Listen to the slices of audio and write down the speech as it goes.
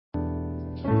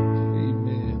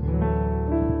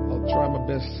my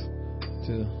best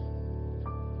to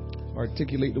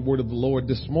articulate the word of the Lord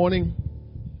this morning.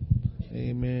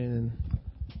 Amen.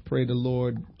 Pray the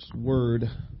Lord's word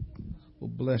will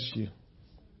bless you.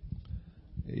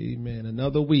 Amen.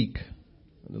 Another week.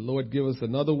 And the Lord give us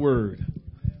another word.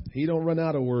 He don't run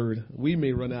out of word. We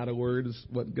may run out of words,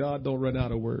 but God don't run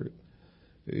out of word.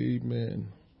 Amen.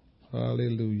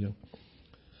 Hallelujah.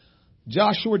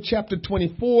 Joshua chapter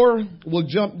 24. We'll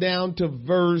jump down to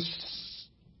verse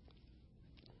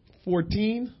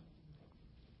 14.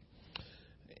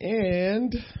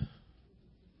 And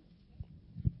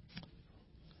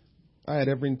I had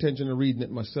every intention of reading it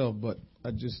myself, but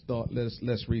I just thought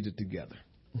let's read it together.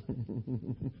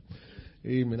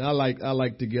 Amen. I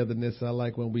like togetherness. I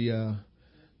like when we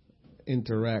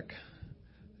interact.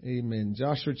 Amen.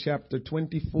 Joshua chapter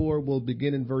 24. We'll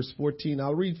begin in verse 14.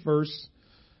 I'll read first,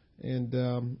 and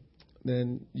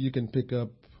then you can pick up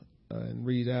and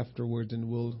read afterwards, and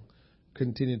we'll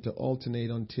continue to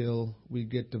alternate until we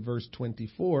get to verse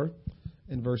 24.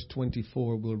 And verse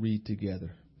 24 we'll read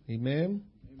together. Amen.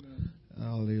 Amen.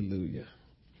 Hallelujah.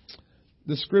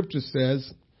 The scripture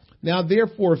says, "Now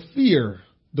therefore fear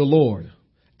the Lord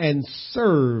and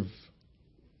serve."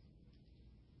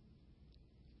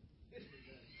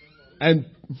 And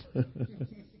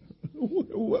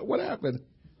what happened?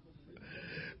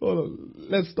 Hold on.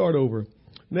 Let's start over.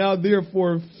 "Now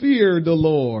therefore fear the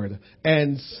Lord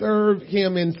and serve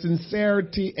him in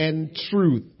sincerity and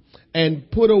truth, and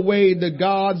put away the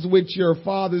gods which your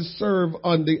fathers served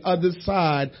on the other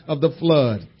side of the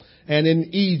flood and in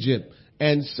Egypt,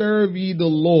 and serve ye the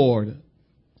Lord."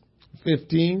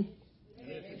 15.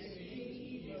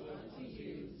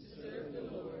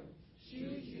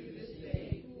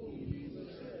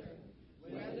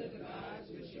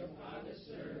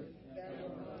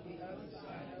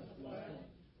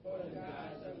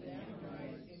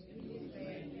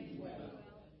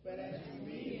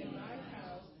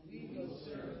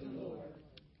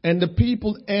 And the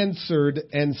people answered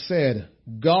and said,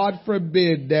 "God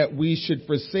forbid that we should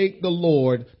forsake the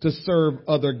Lord to serve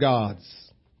other gods."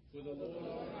 For the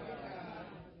Lord our God,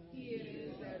 he it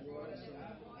is that brought us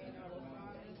up and our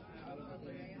fathers out of the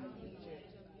land of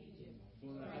Egypt,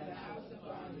 from the house of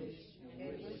bondage, and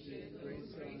which did great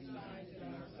signs in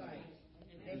our sight,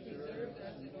 and preserved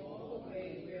us in all the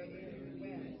way wherein we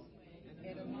went,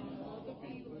 and among all the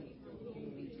people through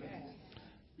whom we passed.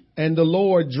 And the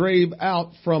Lord drave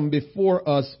out from before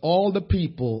us all the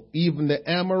people, even the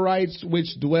Amorites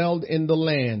which dwelled in the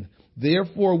land.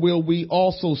 Therefore will we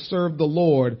also serve the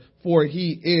Lord, for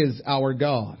he is our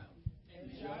God.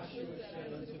 And Joshua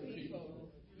said unto the people,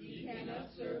 "Ye cannot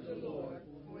serve the Lord,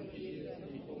 for he is a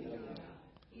faithful God.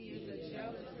 He is a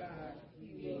jealous God.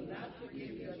 He will not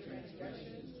forgive your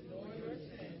transgressions nor your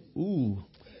sins."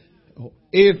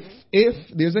 If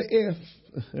there's an if.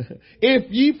 "If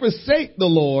ye forsake the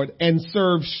Lord and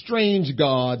serve strange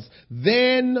gods,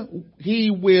 then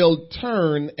he will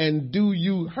turn and do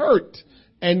you hurt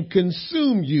and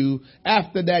consume you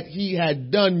after that he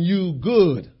had done you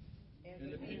good."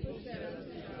 And the people said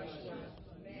unto Joshua,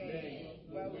 "Nay,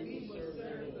 but we will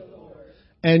serve the Lord."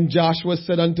 And Joshua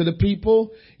said unto the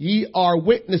people, "Ye are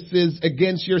witnesses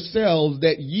against yourselves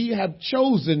that ye have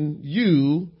chosen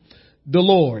you the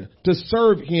Lord to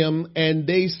serve him." And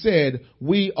they said,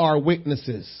 "We are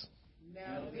witnesses."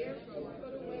 "Now therefore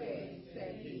put away,"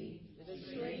 said he, "the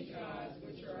strange gods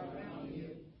which are around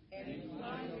you, and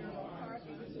incline your heart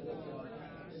unto the Lord our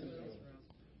God."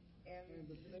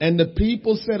 And the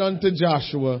people said unto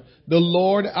Joshua, "The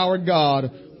Lord our God,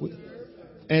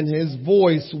 and his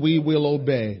voice we will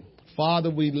obey." Father,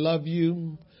 we love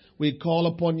you. We call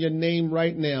upon your name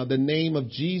right now, the name of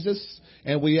Jesus.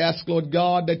 And we ask, Lord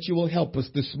God, that you will help us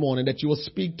this morning, that you will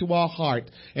speak to our heart,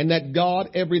 and that,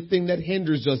 God, everything that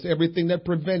hinders us, everything that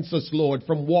prevents us, Lord,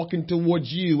 from walking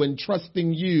towards you and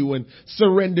trusting you and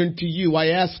surrendering to you, I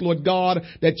ask, Lord God,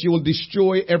 that you will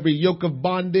destroy every yoke of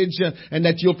bondage, and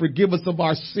that you'll forgive us of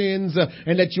our sins,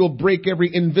 and that you'll break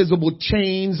every invisible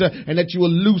chains, and that you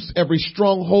will loose every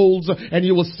strongholds, and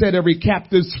you will set every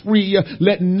captive free.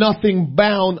 Let nothing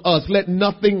bound us. Let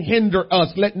nothing hinder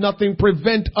us. Let nothing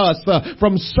prevent us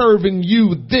from serving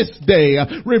you this day.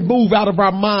 Remove out of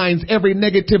our minds every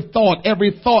negative thought,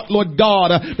 every thought, Lord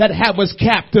God, that have us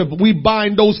captive. We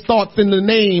bind those thoughts in the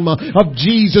name of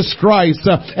Jesus Christ,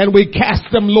 and we cast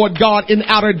them, Lord God, in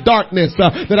outer darkness,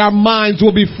 that our minds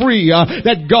will be free,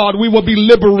 that God, we will be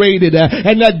liberated,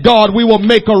 and that God, we will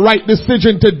make a right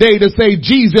decision today to say,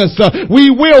 Jesus, we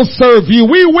will serve you.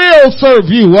 We will serve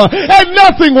you, and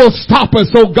nothing will stop us,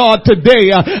 oh God. God,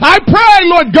 today. I pray,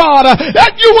 Lord God,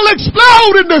 that you will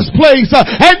explode in this place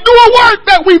and do a work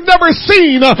that we've never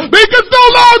seen, because no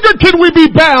longer can we be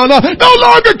bound. No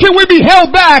longer can we be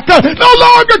held back. No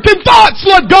longer can thoughts,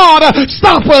 Lord God,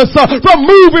 stop us from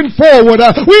moving forward.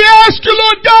 We ask you,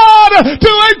 Lord God,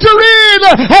 to enter in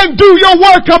and do your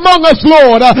work among us,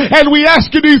 Lord. And we ask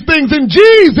you these things in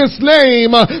Jesus'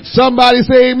 name. Somebody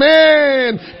say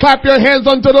amen. Clap your hands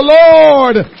unto the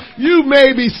Lord. You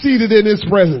may be seated in his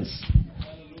presence.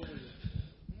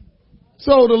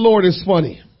 So the Lord is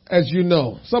funny, as you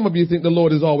know. Some of you think the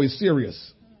Lord is always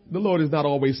serious. The Lord is not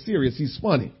always serious. He's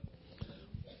funny.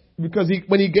 Because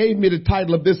when he gave me the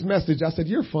title of this message, I said,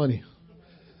 you're funny.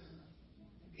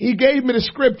 He gave me the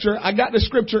scripture. I got the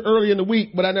scripture early in the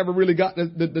week, but I never really got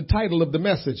the title of the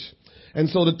message. And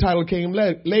so the title came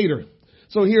later.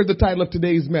 So here's the title of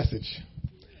today's message.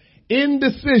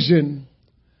 Indecision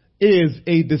is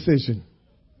a decision.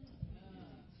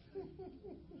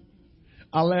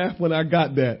 I laughed when I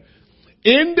got that.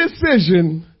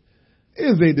 Indecision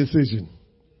is a decision.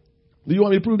 Do you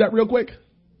want me to prove that real quick?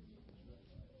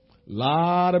 A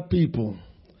lot of people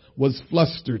was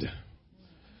flustered. A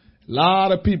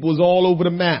lot of people was all over the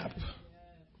map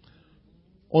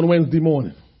on Wednesday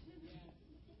morning.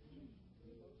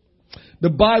 The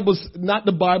Bible's not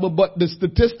the Bible, but the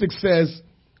statistic says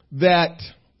that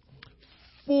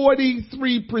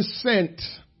 43%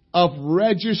 of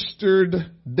registered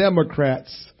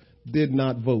Democrats did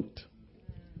not vote.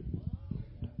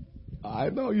 I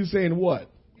know you're saying what?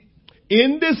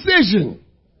 Indecision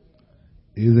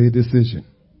is a decision.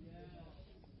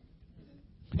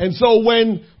 And so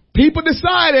when people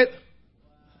decided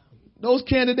those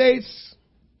candidates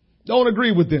don't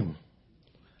agree with them,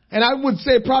 and I would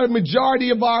say probably majority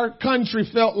of our country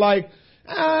felt like,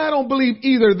 I don't believe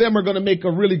either of them are going to make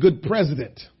a really good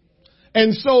president.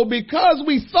 And so because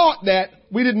we thought that,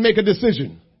 we didn't make a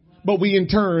decision, but we in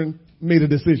turn made a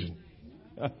decision.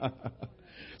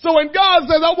 So when God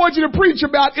says, I want you to preach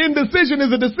about indecision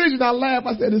is a decision, I laugh.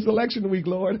 I said, it's election week,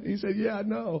 Lord. He said, yeah, I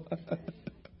know.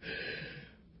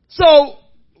 So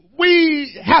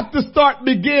we have to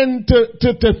begin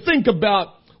to think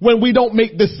about when we don't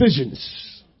make decisions.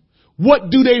 What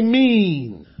do they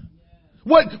mean?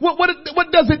 What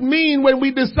does it mean when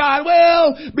we decide,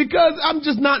 well, because I'm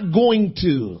just not going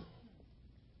to?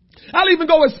 I'll even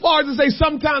go as far as to say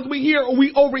sometimes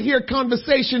we overhear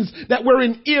conversations that we're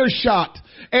in earshot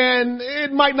and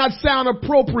it might not sound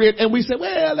appropriate and we say,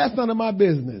 well, that's none of my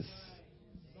business.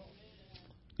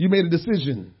 You made a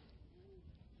decision,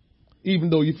 even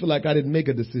though you feel like I didn't make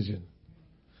a decision.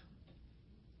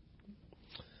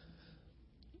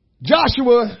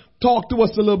 Joshua talked to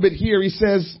us a little bit here. He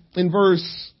says in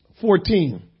verse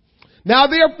 14, now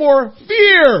therefore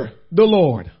fear the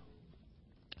Lord.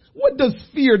 What does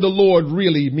fear the Lord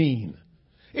really mean?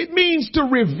 It means to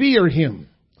revere him.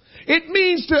 It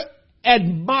means to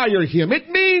admire him. It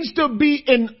means to be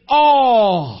in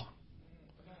awe.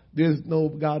 There's no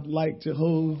God like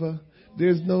Jehovah.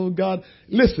 There's no God.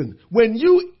 Listen, when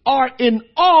you are in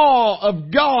awe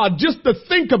of God, just to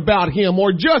think about him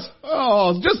or just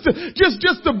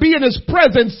to be in his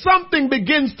presence, something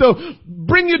begins to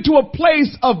bring you to a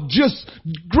place of just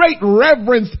great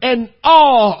reverence and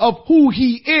awe of who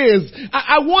he is.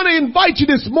 I want to invite you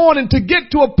this morning to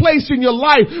get to a place in your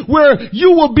life where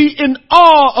you will be in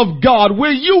awe of God,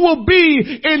 where you will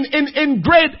be in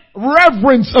great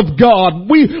reverence of God.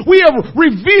 We have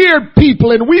revered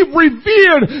people and we've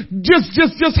revered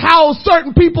just how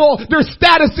certain people, their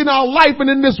status in our life and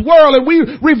in this world, and we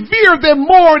revere them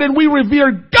more than we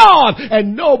revere God,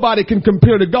 and nobody can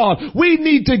compare to God. We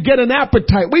need to get an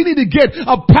appetite. We need to get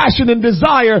a passion and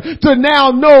desire to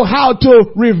now know how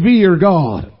to revere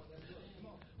God.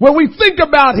 When we think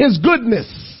about his goodness,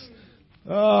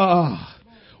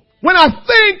 when I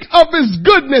think of his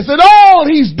goodness and all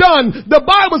he's done, the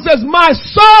Bible says my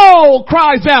soul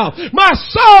cries out. My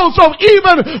soul. So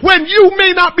even when you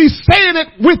may not be saying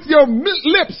it with your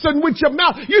lips and with your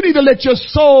mouth, you need to let your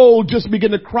soul just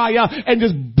begin to cry out and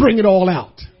just bring it all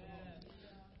out.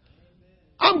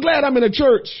 I'm glad I'm in a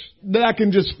church that I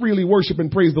can just freely worship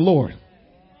and praise the Lord.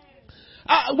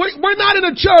 We're not in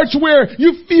a church where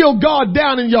you feel God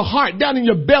down in your heart, down in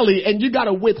your belly, and you got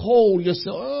to withhold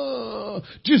yourself.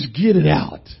 Just get it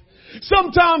out.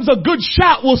 Sometimes a good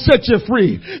shout will set you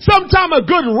free. Sometimes a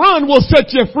good run will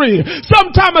set you free.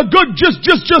 Sometimes a good just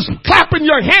clapping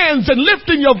your hands and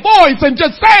lifting your voice and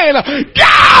just saying,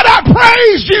 God, I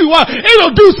praise you.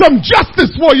 It'll do some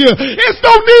justice for you. It's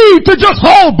no need to just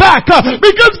hold back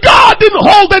because God didn't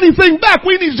hold anything back.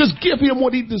 We need to just give him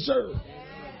what he deserves.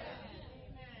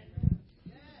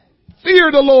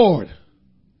 Fear the Lord.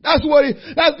 That's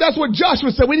what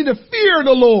Joshua said. We need to fear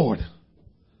the Lord.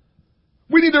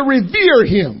 We need to revere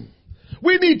him.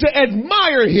 We need to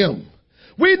admire him.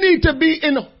 We need to be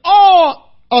in awe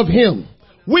of him.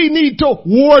 We need to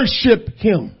worship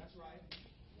him.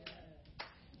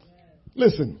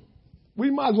 Listen,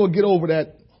 we might as well get over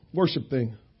that worship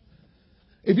thing.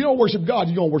 If you don't worship God,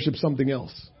 you're going to worship something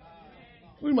else.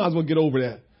 We might as well get over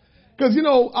that. Because,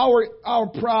 our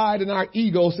pride and our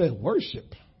ego say, worship.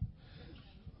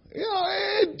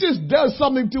 It just does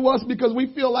something to us because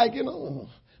we feel like,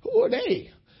 who are they?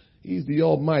 He's the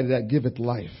Almighty that giveth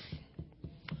life.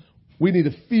 We need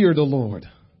to fear the Lord.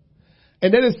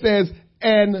 And then it says,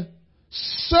 and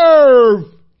serve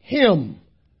him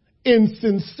in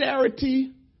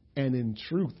sincerity and in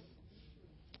truth.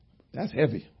 That's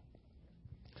heavy.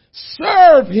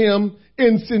 Serve him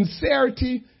in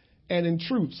sincerity and in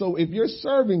truth. So if you're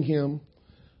serving him,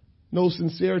 no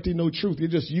sincerity, no truth, you're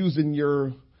just using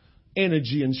your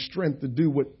energy and strength to do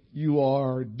what you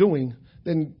are doing,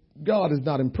 then God is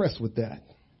not impressed with that.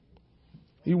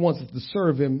 He wants us to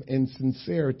serve him in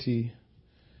sincerity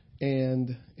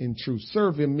and in truth.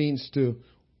 Serve him means to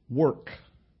work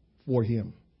for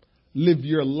him. Live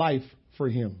your life for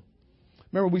him.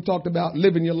 Remember we talked about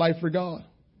living your life for God?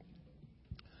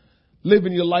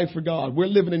 Living your life for God. We're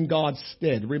living in God's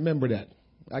stead. Remember that.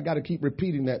 I got to keep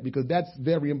repeating that because that's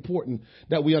very important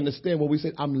that we understand when we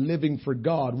say I'm living for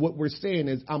God. What we're saying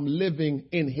is I'm living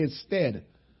in his stead.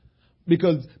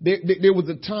 Because there was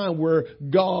a time where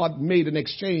God made an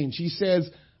exchange. He says,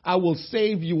 I will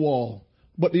save you all.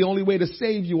 But the only way to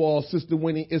save you all, Sister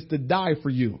Winnie, is to die for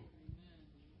you.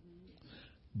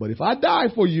 But if I die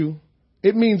for you,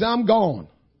 it means I'm gone.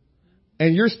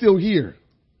 And you're still here.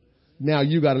 Now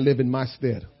you got to live in my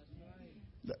stead.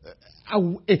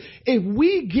 If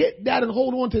we get that and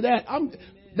hold on to that,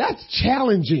 that's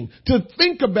challenging to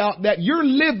think about that you're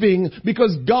living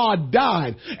because God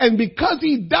died. And because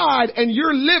he died and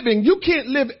you're living, you can't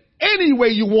live any way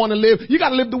you want to live. You got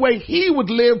to live the way he would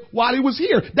live while he was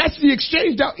here. That's the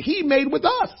exchange that he made with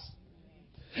us.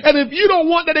 And if you don't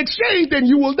want that exchange, then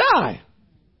you will die.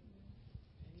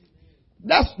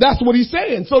 That's what he's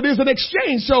saying. So there's an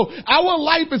exchange. So our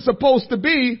life is supposed to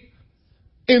be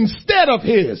instead of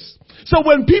his. So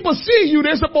when people see you,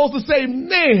 they're supposed to say,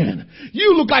 man,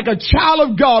 you look like a child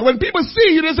of God. When people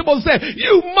see you, they're supposed to say,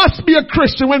 you must be a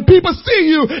Christian. When people see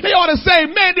you, they ought to say,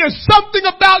 man, there's something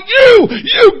about you.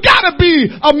 You gotta be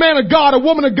a man of God, a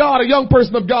woman of God, a young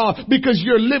person of God, because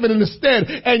you're living in the stead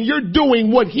and you're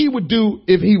doing what he would do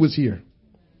if he was here.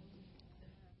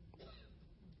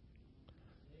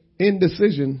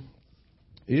 Indecision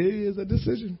is a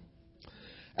decision.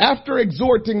 After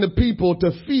exhorting the people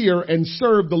to fear and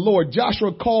serve the Lord,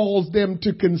 Joshua calls them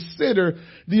to consider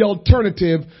the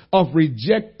alternative of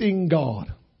rejecting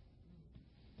God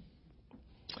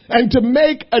and to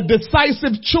make a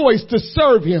decisive choice to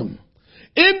serve him.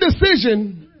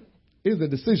 Indecision is a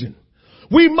decision.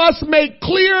 We must make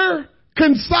clear,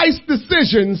 concise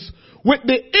decisions with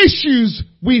the issues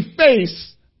we face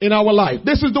in our life.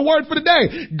 This is the word for the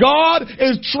day. God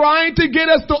is trying to get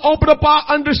us to open up our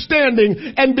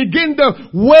understanding and begin to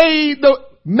weigh the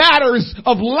matters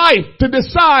of life to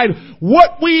decide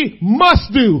what we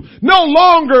must do. No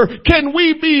longer can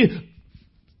we be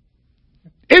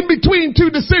in between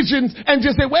two decisions and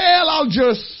just say, well, I'll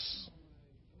just.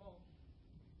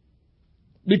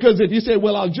 Because if you say,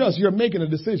 well, I'll just, you're making a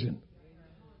decision.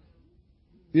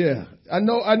 Yeah, I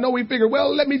know we figure,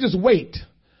 well, let me just wait.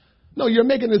 No, you're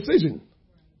making a decision,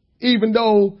 even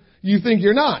though you think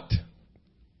you're not.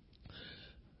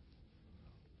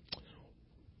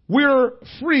 We're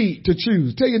free to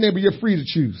choose. Tell your neighbor you're free to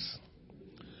choose.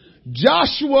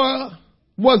 Joshua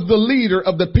was the leader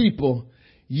of the people,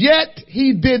 yet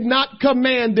he did not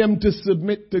command them to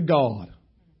submit to God.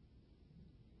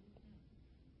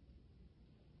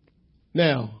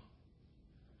 Now,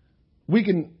 we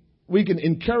can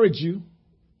encourage you.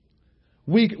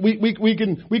 We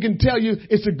can tell you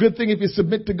it's a good thing if you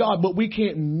submit to God, but we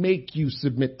can't make you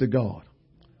submit to God.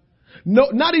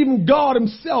 No, not even God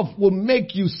himself will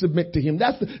make you submit to him.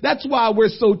 That's why we're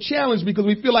so challenged, because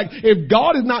we feel like if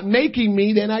God is not making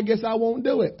me, then I guess I won't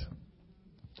do it.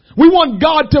 We want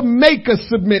God to make us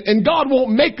submit, and God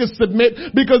won't make us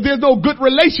submit because there's no good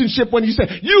relationship when you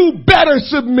say, you better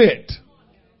submit.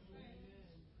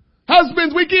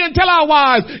 Husbands, we can't tell our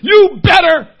wives, you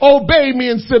better obey me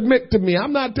and submit to me.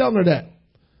 I'm not telling her that.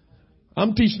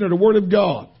 I'm teaching her the word of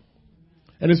God.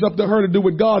 And it's up to her to do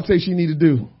what God says she needs to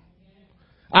do.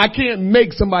 I can't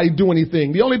make somebody do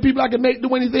anything. The only people I can make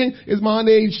do anything is my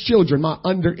underage children, my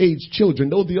underage children.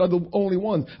 Those are the only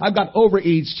ones. I've got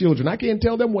overage children. I can't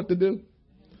tell them what to do.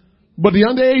 But the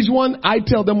underage one, I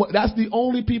tell them, that's the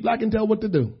only people I can tell what to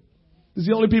do. It's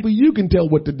the only people you can tell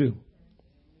what to do.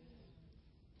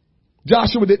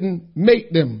 Joshua didn't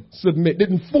make them submit,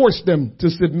 didn't force them to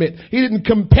submit. He didn't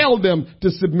compel them to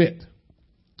submit.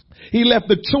 He left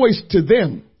the choice to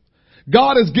them.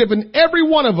 God has given every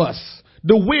one of us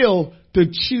the will to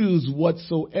choose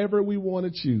whatsoever we want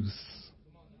to choose.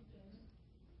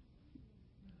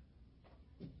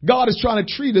 God is trying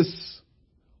to treat us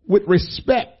with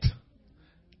respect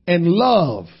and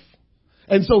love.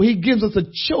 And so he gives us a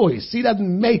choice. He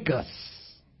doesn't make us,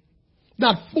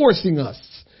 not forcing us.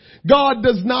 God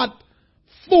does not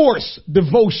force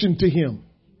devotion to him.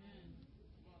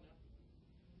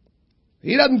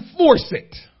 He doesn't force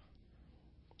it.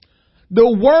 The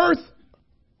worth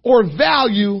or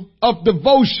value of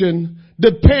devotion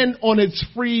depend on its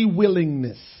free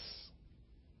willingness.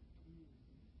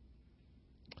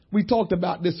 We talked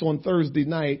about this on Thursday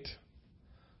night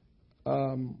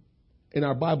in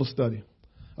our Bible study.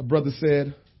 A brother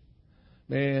said,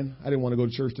 man, I didn't want to go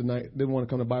to church tonight. Didn't want to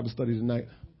come to Bible study tonight.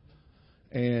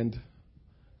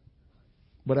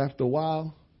 But after a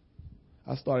while,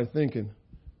 I started thinking,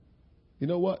 you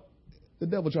know what? The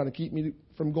devil trying to keep me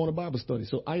from going to Bible study.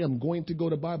 So I am going to go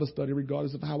to Bible study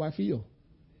regardless of how I feel.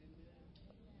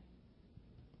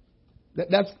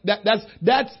 That's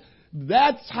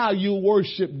how you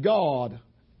worship God,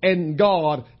 and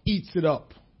God eats it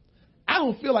up. I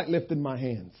don't feel like lifting my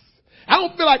hands. I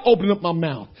don't feel like opening up my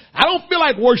mouth. I don't feel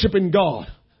like worshiping God.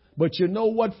 But you know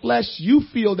what, flesh? You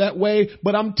feel that way.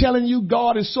 But I'm telling you,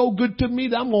 God is so good to me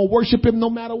that I'm going to worship him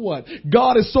no matter what.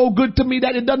 God is so good to me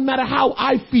that it doesn't matter how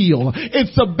I feel.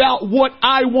 It's about what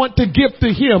I want to give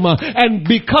to him. And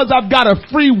because I've got a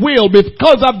free will,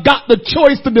 because I've got the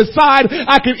choice to decide,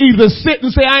 I can either sit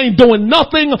and say I ain't doing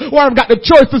nothing, or I've got the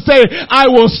choice to say I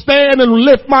will stand and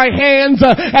lift my hands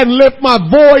and lift my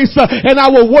voice and I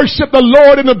will worship the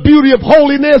Lord in the beauty of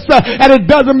holiness. And it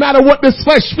doesn't matter what this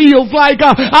flesh feels like.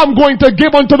 I'm going to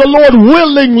give unto the Lord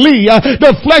willingly.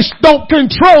 The flesh don't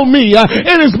control me.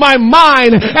 It is my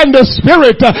mind and the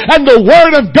spirit and the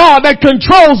word of God that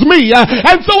controls me.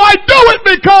 And so I do it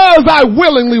because I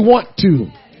willingly want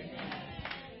to.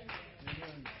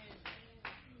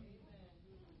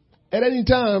 At any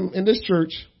time in this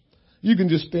church, you can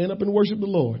just stand up and worship the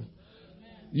Lord.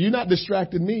 You're not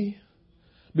distracting me,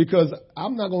 because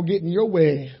I'm not going to get in your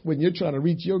way when you're trying to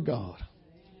reach your God.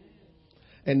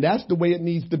 And that's the way it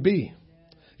needs to be.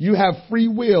 You have free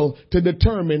will to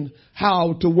determine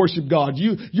how to worship God.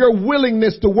 Your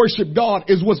willingness to worship God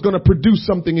is what's going to produce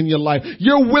something in your life.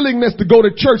 Your willingness to go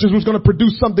to church is what's going to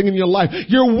produce something in your life.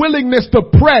 Your willingness to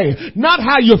pray, not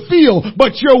how you feel,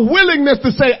 but your willingness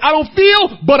to say, I don't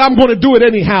feel, but I'm going to do it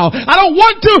anyhow. I don't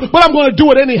want to, but I'm going to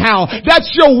do it anyhow. That's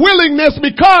your willingness,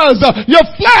 because your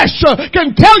flesh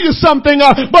can tell you something,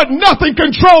 but nothing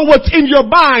control what's in your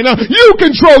mind. You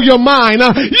control your mind.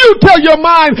 You tell your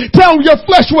mind, tell your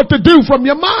flesh what to do from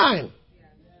your mind.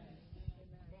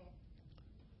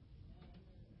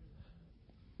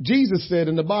 Jesus said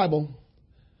in the Bible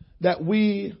that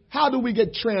how do we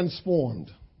get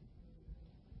transformed?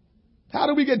 How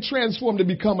do we get transformed to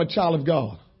become a child of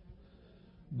God?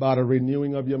 By the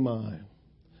renewing of your mind.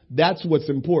 That's what's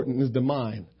important, is the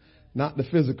mind, not the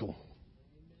physical.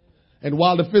 And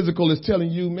while the physical is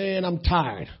telling you, man, I'm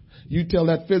tired, you tell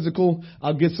that physical,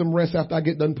 I'll get some rest after I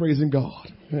get done praising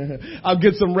God. I'll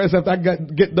get some rest after I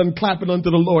get done clapping unto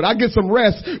the Lord. I'll get some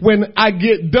rest when I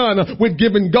get done with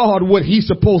giving God what he's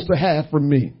supposed to have from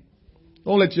me.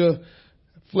 Don't let your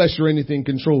flesh or anything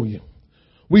control you.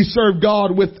 We serve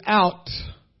God without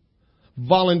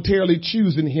voluntarily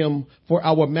choosing him for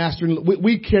our master.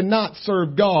 We cannot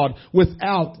serve God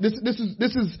without, this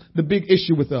is the big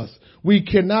issue with us. We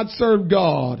cannot serve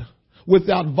God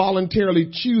without voluntarily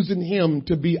choosing him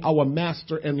to be our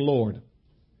master and Lord.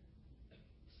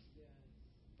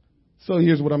 So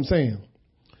here's what I'm saying.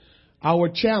 Our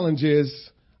challenge is,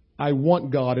 I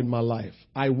want God in my life.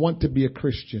 I want to be a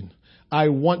Christian. I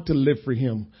want to live for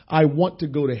him. I want to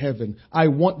go to heaven. I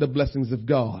want the blessings of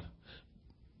God.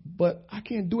 But I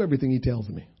can't do everything he tells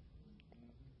me.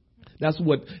 That's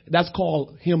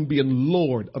called him being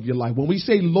Lord of your life. When we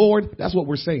say Lord, that's what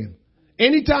we're saying.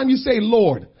 Anytime you say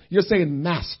Lord, you're saying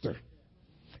master.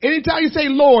 Anytime you say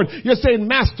Lord, you're saying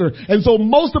master. And so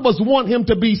most of us want him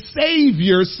to be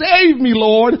Savior. Save me,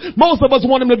 Lord. Most of us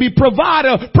want him to be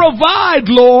provider. Provide,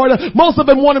 Lord. Most of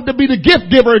them want him to be the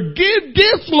gift giver. Give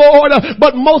gifts, Lord.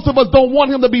 But most of us don't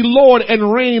want him to be Lord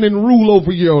and reign and rule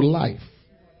over your life.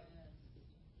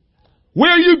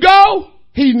 Where you go,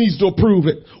 he needs to approve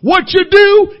it. What you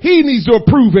do, he needs to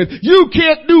approve it. You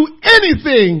can't do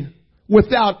anything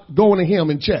without going to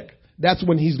him and check. That's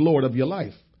when he's Lord of your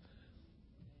life.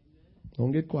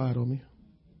 Don't get quiet on me.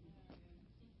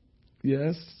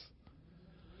 Yes.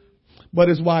 But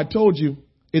it's why I told you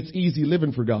it's easy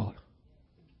living for God.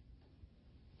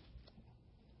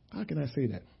 How can I say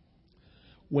that?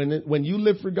 When you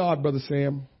live for God, Brother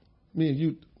Sam, me and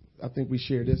you, I think we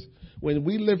share this. When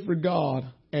we live for God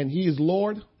and he is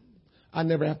Lord, I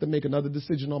never have to make another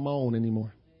decision on my own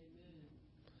anymore.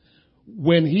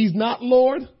 When he's not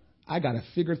Lord, I got to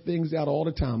figure things out all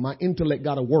the time. My intellect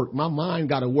got to work. My mind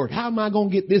got to work. How am I going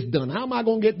to get this done? How am I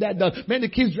going to get that done? Man, the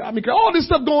kids drive me crazy. All this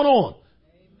stuff going on.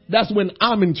 That's when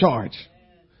I'm in charge.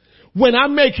 When I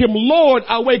make him Lord,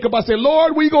 I wake up, I say,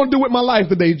 Lord, what are you going to do with my life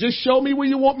today? Just show me where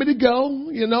you want me to go.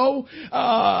 You know,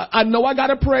 I know I got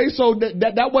to pray. So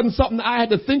that wasn't something I had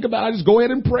to think about. I just go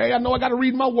ahead and pray. I know I got to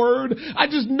read my word. I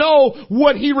just know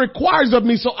what he requires of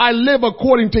me. So I live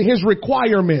according to his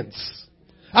requirements.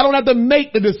 I don't have to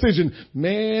make the decision.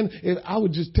 Man, if I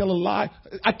would just tell a lie.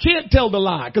 I can't tell the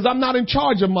lie because I'm not in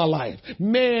charge of my life.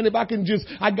 Man, if I can just,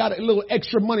 I got a little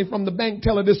extra money from the bank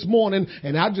teller this morning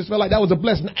and I just felt like that was a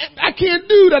blessing. I can't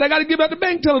do that. I got to give out the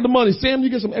bank teller the money. Sam, you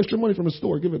get some extra money from the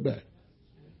store. Give it back.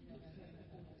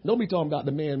 Don't be talking about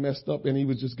the man messed up and he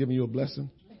was just giving you a blessing.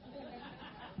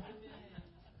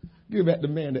 Give back the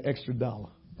man the extra $1.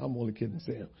 I'm only kidding,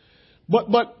 Sam. But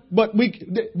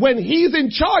when he's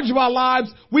in charge of our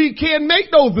lives, we can't make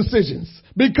those decisions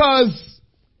because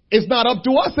it's not up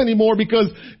to us anymore because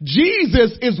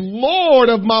Jesus is Lord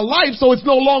of my life. So it's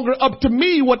no longer up to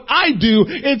me what I do.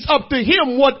 It's up to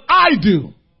him what I do.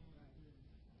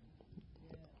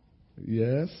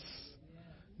 Yes.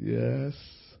 Yes.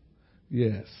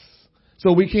 Yes.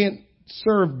 So we can't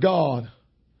serve God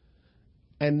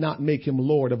and not make him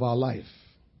Lord of our life.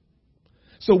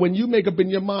 So when you make up in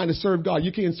your mind to serve God,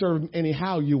 you can't serve him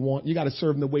anyhow you want. You got to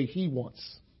serve him the way he wants.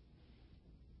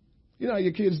 You know how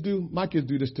your kids do? My kids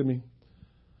do this to me.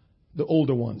 The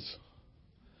older ones.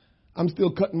 I'm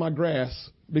still cutting my grass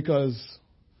because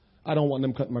I don't want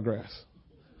them cutting my grass.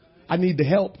 I need the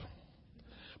help.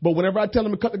 But whenever I tell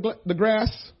them to cut the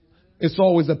grass, it's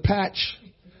always a patch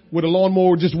where the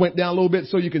lawnmower just went down a little bit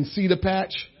so you can see the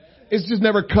patch. It's just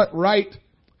never cut right.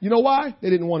 You know why?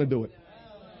 They didn't want to do it.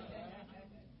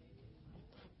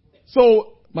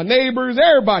 So my neighbors,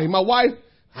 everybody, my wife,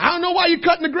 I don't know why you're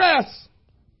cutting the grass.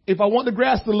 If I want the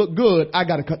grass to look good, I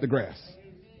got to cut the grass.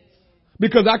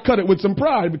 Because I cut it with some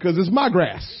pride because it's my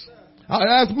grass.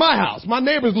 That's my house. My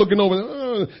neighbor's looking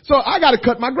over. So I got to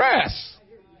cut my grass.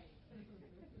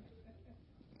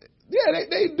 Yeah,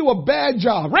 they do a bad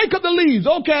job. Rake up the leaves.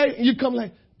 Okay. And you come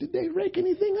like, did they rake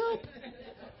anything up?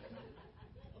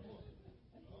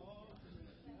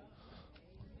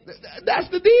 That's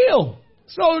the deal.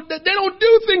 So they don't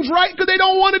do things right because they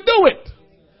don't want to do it.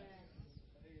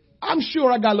 I'm sure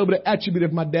I got a little bit of attribute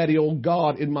of my daddy, old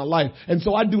God, in my life. And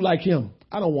so I do like him.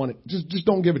 I don't want it. Just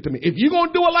don't give it to me. If you're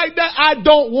going to do it like that, I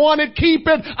don't want it.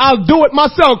 Keep it. I'll do it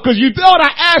myself because you thought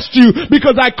I asked you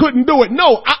because I couldn't do it.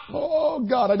 No. Oh,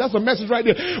 God, that's a message right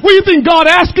there. What do you think God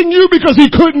asking you because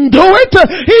he couldn't do it?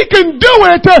 He can do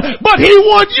it, but he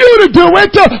wants you to do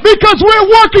it because we're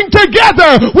working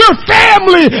together. We're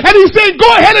family. And he's saying,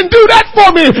 go ahead and do that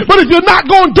for me. But if you're not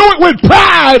going to do it with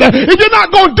pride, if you're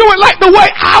not going to do it like the way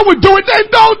I would do it,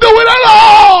 then don't do it at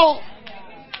all.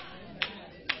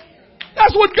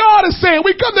 That's what God is saying.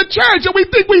 We come to church and we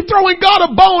think we're throwing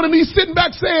God a bone and he's sitting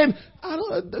back saying,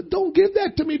 don't give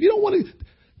that to me. If you don't want to,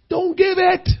 don't give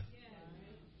it.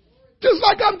 Just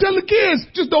like I'm telling the kids,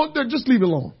 just leave it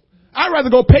alone. I'd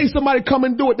rather go pay somebody to come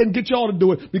and do it than get y'all to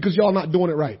do it because y'all not doing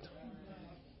it right.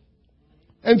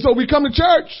 And so we come to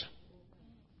church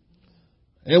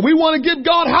and we want to give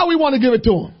God how we want to give it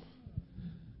to him.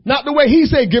 Not the way he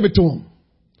said give it to him.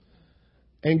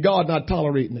 And God not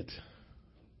tolerating it.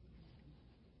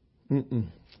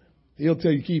 He'll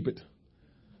tell you keep it.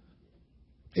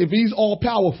 If he's all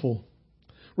powerful.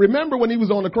 Remember when he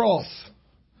was on the cross,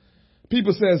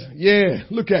 people says, yeah,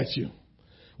 look at you.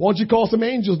 Why don't you call some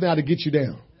angels now to get you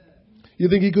down? You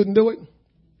think he couldn't do it?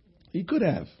 He could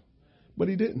have, but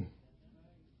he didn't.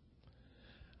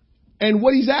 And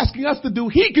what he's asking us to do,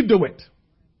 he could do it.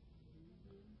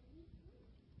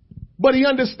 But he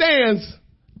understands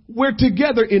we're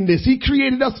together in this. He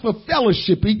created us for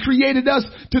fellowship. He created us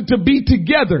to be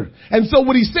together. And so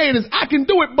what he's saying is, I can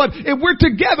do it, but if we're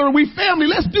together and we family,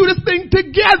 let's do this thing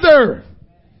together.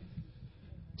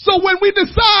 So when we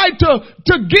decide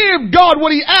to give God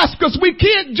what he asks us, we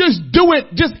can't just do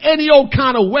it just any old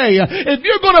kind of way. If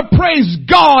you're going to praise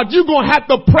God, you're going to have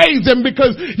to praise him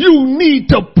because you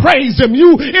need to praise him.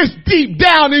 It's deep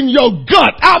down in your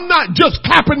gut. I'm not just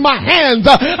clapping my hands.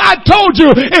 I told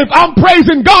you, if I'm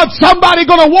praising God, somebody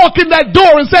going to walk in that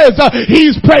door and says,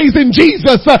 he's praising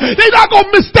Jesus. They're not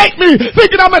going to mistake me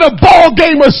thinking I'm at a ball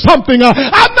game or something.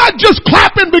 I'm not just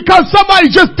clapping because somebody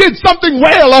just did something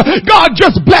well. God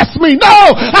just bless me.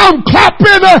 No, I'm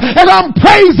clapping and I'm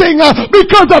praising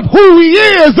because of who he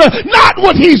is, not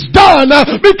what he's done,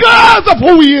 because of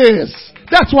who he is.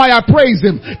 That's why I praise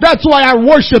him. That's why I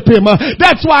worship him.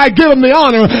 That's why I give him the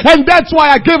honor. And that's why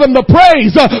I give him the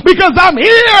praise. Because I'm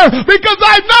here. Because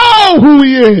I know who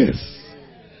he is.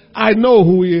 I know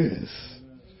who he is.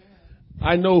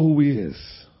 I know who he is.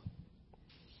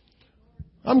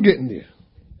 I'm getting there.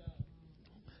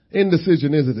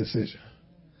 Indecision is a decision.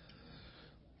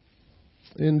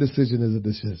 Indecision is a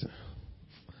decision.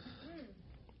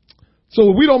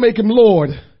 So if we don't make him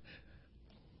Lord,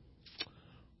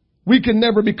 we can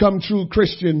never become true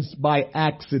Christians by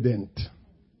accident.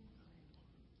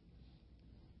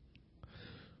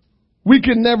 We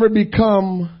can never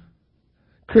become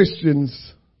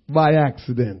Christians by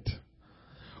accident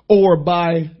or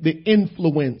by the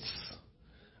influence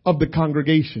of the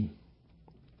congregation.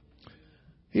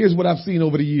 Here's what I've seen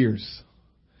over the years.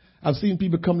 I've seen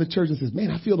people come to church and says,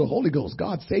 man, I feel the Holy Ghost.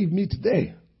 God saved me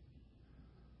today.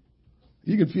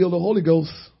 You can feel the Holy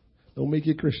Ghost. Don't make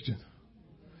you a Christian.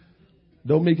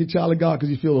 Don't make you a child of God because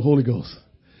you feel the Holy Ghost.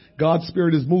 God's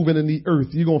spirit is moving in the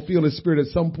earth. You're going to feel his spirit at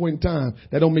some point in time.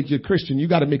 That don't make you a Christian. You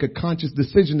got to make a conscious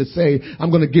decision to say, I'm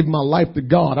going to give my life to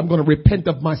God. I'm going to repent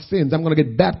of my sins. I'm going to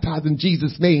get baptized in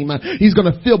Jesus' name. He's going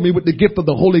to fill me with the gift of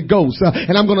the Holy Ghost.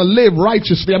 And I'm going to live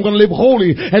righteously. I'm going to live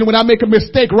holy. And when I make a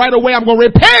mistake right away, I'm going to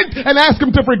repent and ask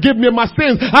him to forgive me of my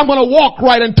sins. I'm going to walk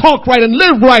right and talk right and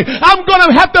live right. I'm going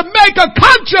to have to make a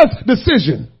conscious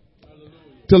decision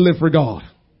to live for God.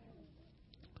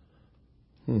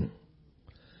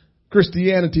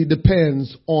 Christianity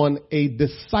depends on a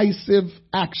decisive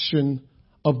action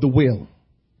of the will.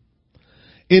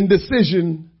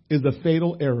 Indecision is a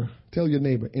fatal error. Tell your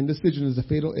neighbor, indecision is a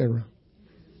fatal error.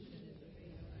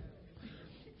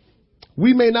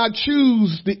 We may not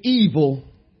choose the evil.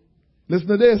 Listen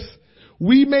to this.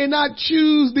 We may not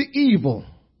choose the evil,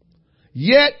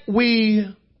 yet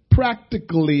we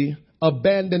practically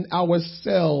abandon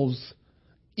ourselves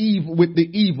with the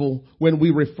evil when we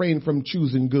refrain from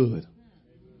choosing good.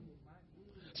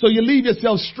 So you leave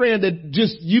yourself stranded,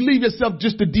 you leave yourself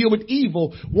just to deal with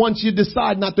evil once you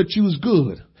decide not to choose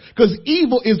good. Because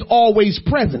evil is always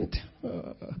present.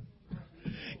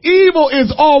 Evil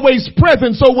is always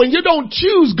present. So when you don't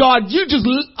choose God, you just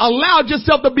allowed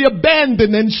yourself to be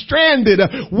abandoned and stranded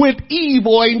with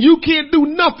evil, and you can't do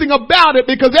nothing about it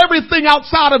because everything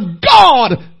outside of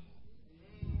God.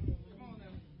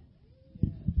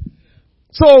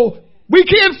 So we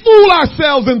can't fool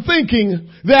ourselves in thinking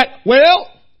that,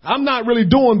 well, I'm not really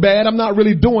doing bad. I'm not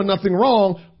really doing nothing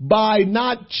wrong. By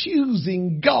not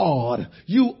choosing God,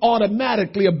 you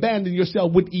automatically abandon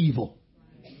yourself with evil.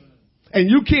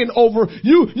 And you can't override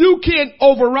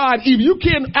evil. You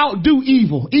can't outdo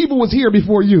evil. Evil was here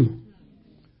before you.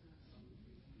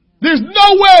 There's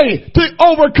no way to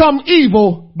overcome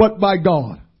evil but by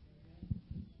God.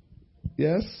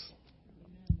 Yes?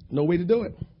 No way to do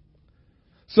it.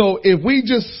 So if we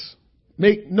just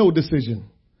make no decision,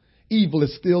 evil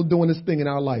is still doing its thing in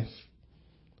our life,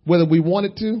 whether we want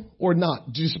it to or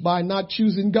not, just by not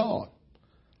choosing God.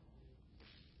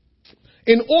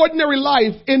 In ordinary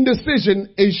life,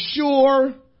 indecision is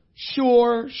sure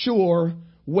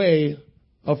way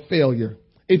of failure.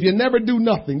 If you never do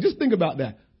nothing, just think about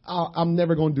that. I'm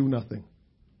never going to do nothing.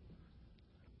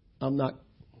 I'm not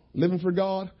living for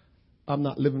God. I'm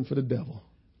not living for the devil.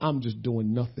 I'm just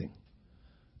doing nothing.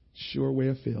 Sure way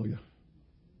of failure.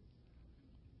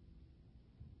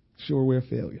 Sure way of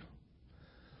failure.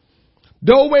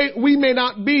 Though we may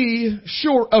not be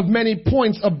sure of many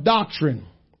points of doctrine,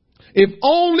 if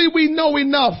only we know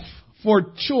enough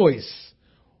for choice,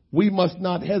 we must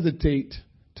not hesitate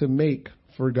to make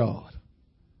for God.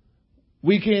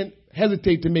 We can't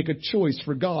hesitate to make a choice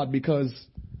for God because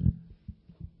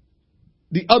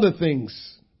the other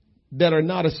things that are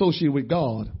not associated with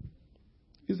God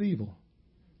is evil.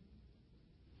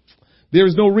 There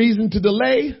is no reason to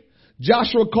delay.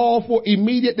 Joshua called for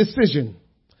immediate decision.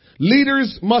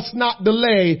 Leaders must not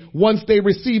delay once they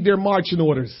receive their marching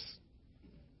orders.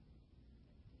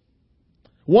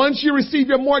 Once you receive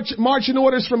your marching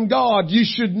orders from God, you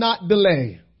should not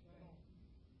delay.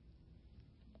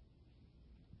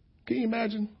 Can you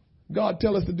imagine? God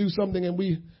tell us to do something and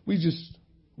we just,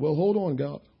 well, hold on,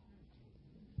 God.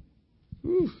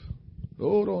 Oof,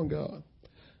 hold on, God.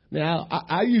 Now,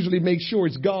 I usually make sure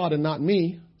it's God and not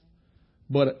me.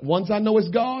 But once I know it's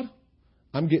God,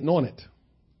 I'm getting on it.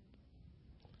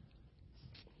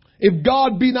 If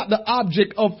God be not the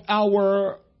object of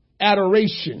our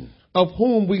adoration, of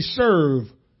whom we serve,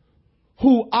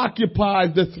 who occupies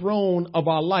the throne of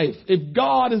our life. If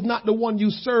God is not the one you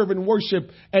serve and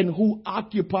worship and who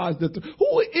occupies the throne.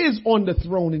 Who is on the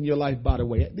throne in your life, by the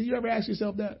way? Did you ever ask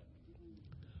yourself that?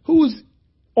 Who's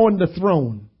on the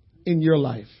throne in your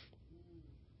life?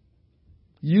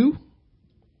 You?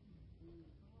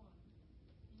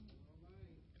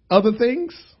 Other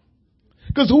things?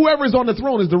 Because whoever is on the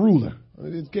throne is the ruler.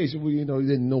 In case you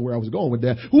didn't know where I was going with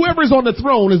that. Whoever is on the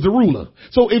throne is the ruler.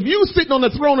 So if you sitting on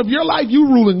the throne of your life, you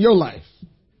ruling your life.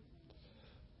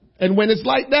 And when it's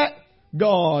like that,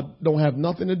 God don't have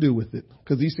nothing to do with it.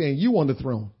 Because he's saying you on the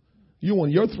throne. You on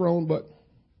your throne, but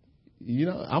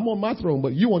I'm on my throne,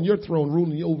 but you on your throne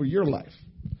ruling over your life.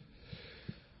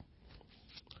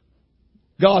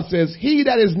 God says, he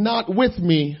that is not with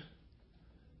me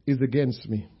is against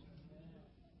me.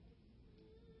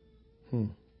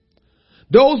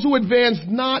 Those who advance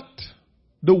not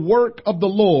the work of the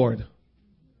Lord,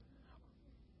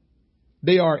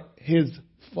 they are his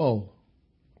foe.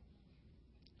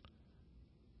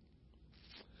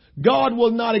 God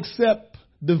will not accept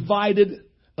divided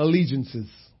allegiances.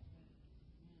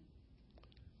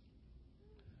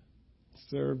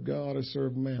 Serve God or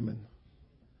serve mammon.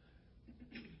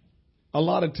 A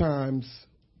lot of times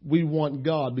we want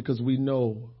God because we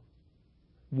know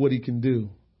what he can do.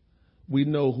 We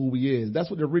know who he is. That's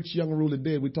what the rich young ruler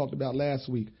did. We talked about last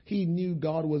week. He knew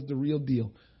God was the real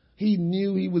deal. He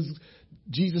knew he was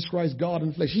Jesus Christ, God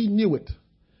in flesh. He knew it,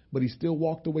 but he still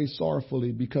walked away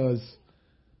sorrowfully because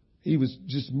he was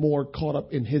just more caught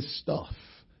up in his stuff.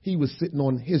 He was sitting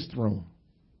on his throne.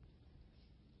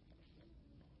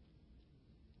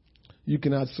 You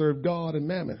cannot serve God and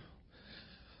mammon.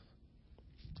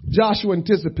 Joshua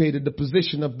anticipated the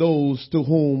position of those to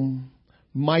whom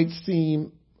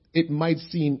it might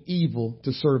seem evil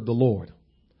to serve the Lord.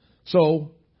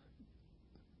 So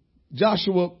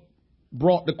Joshua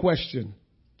brought the question,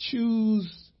 choose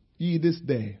ye this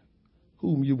day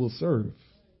whom you will serve.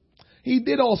 He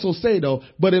did also say, though,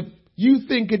 but if you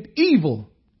think it evil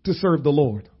to serve the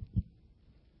Lord.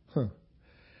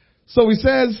 So he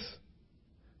says,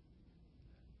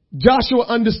 Joshua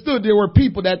understood there were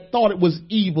people that thought it was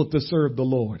evil to serve the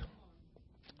Lord.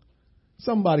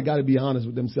 Somebody got to be honest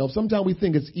with themselves. Sometimes we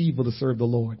think it's evil to serve the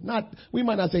Lord. We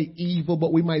might not say evil,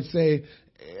 but we might say,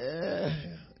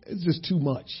 it's just too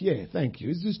much. Yeah, thank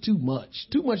you. It's just too much.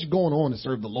 Too much going on to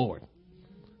serve the Lord.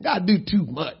 Got to do too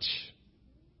much.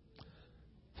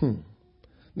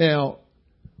 Now,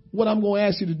 what I'm going to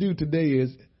ask you to do today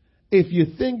is, if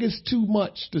you think it's too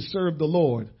much to serve the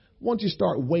Lord, why don't you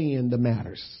start weighing the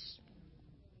matters?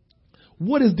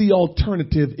 What is the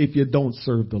alternative if you don't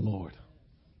serve the Lord?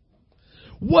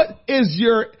 What is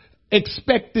your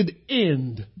expected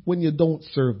end when you don't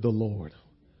serve the Lord?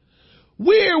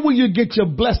 Where will you get your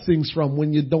blessings from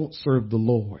when you don't serve the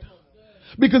Lord?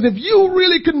 Because if you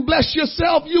really can bless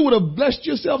yourself, you would have blessed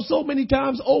yourself so many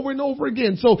times over and over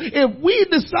again. So if we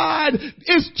decide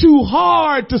it's too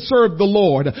hard to serve the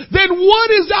Lord, then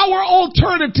what is our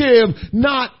alternative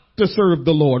not to serve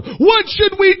the Lord? What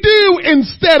should we do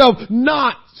instead of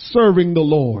not serving the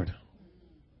Lord?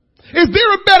 Is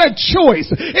there a better choice?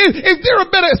 Is there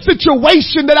a better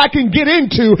situation that I can get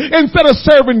into instead of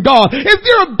serving God? Is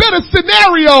there a better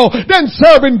scenario than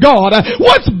serving God?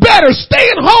 What's better,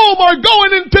 staying home or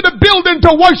going into the building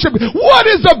to worship? What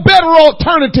is a better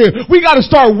alternative? We got to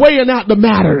start weighing out the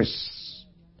matters.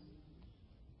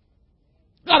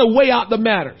 Got to weigh out the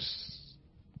matters.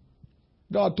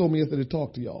 God told me yesterday to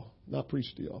talk to y'all, not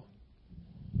preach to y'all.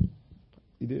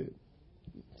 He did.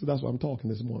 So that's why I'm talking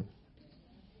this morning.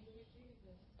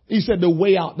 He said to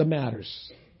weigh out the matters.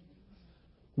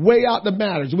 Weigh out the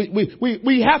matters.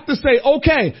 We have to say,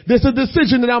 okay, this is a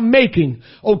decision that I'm making.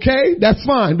 Okay, that's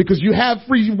fine because you have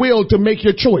free will to make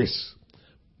your choice.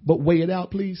 But weigh it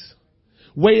out, please.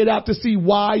 Weigh it out to see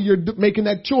why you're making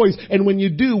that choice. And when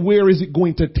you do, where is it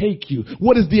going to take you?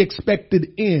 What is the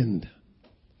expected end?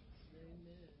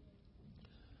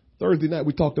 Thursday night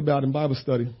we talked about in Bible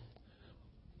study,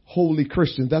 holy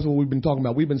Christians. That's what we've been talking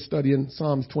about. We've been studying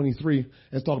Psalms 23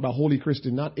 and talking about holy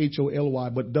Christian, not H-O-L-Y,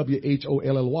 but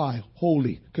W-H-O-L-L-Y,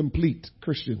 holy, complete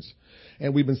Christians.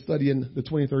 And we've been studying the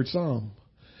 23rd Psalm.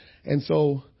 And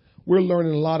so we're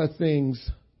learning a lot of things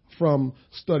from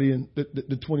studying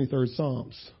the 23rd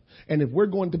Psalms. And if we're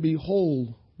going to be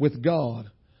whole with God,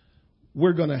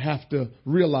 we're going to have to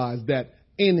realize that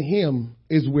in him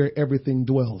is where everything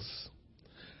dwells.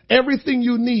 Everything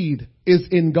you need is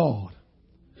in God.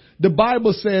 The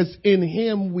Bible says in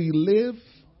him we live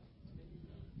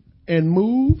and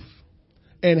move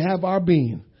and have our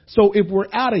being. So if we're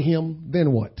out of him,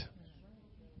 then what?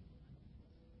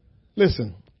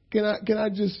 Listen, can I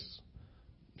just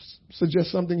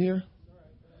suggest something here?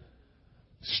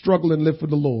 Struggle and live for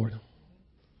the Lord.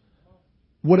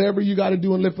 Whatever you got to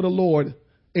do and live for the Lord,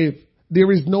 if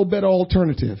there is no better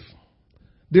alternative,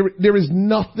 there is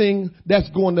nothing that's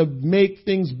going to make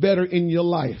things better in your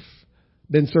life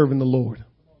than serving the Lord.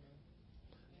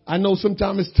 I know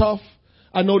sometimes it's tough.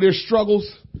 I know there's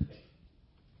struggles.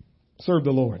 Serve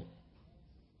the Lord.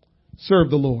 Serve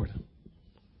the Lord.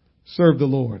 Serve the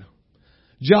Lord.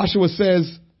 Joshua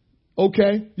says,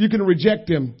 okay, you can reject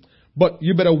him, but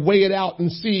you better weigh it out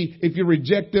and see if you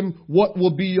reject him, what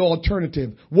will be your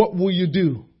alternative? What will you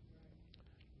do?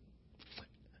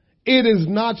 It is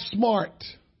not smart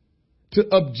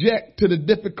to object to the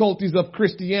difficulties of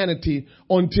Christianity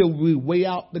until we weigh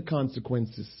out the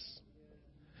consequences.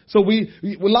 So a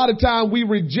lot of time we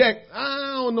reject,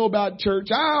 I don't know about church,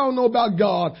 I don't know about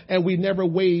God, and we never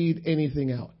weighed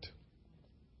anything out.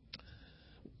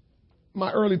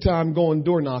 My early time going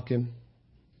door knocking,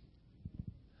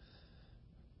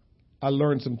 I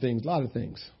learned some things, a lot of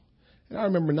things. And I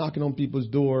remember knocking on people's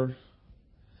door,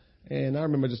 and I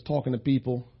remember just talking to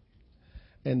people,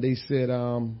 and they said,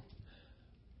 don't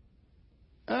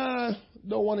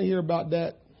want to hear about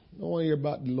that. Don't want to hear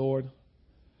about the Lord.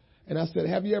 And I said,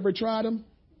 have you ever tried him?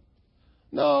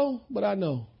 No, but I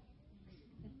know.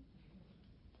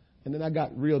 And then I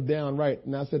got real downright,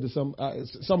 and I said to some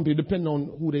people, depending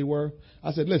on who they were,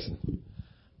 I said, listen,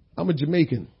 I'm a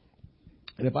Jamaican.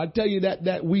 And if I tell you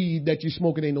that weed that you're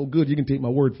smoking ain't no good, you can take my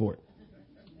word for it.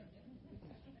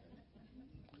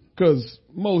 Because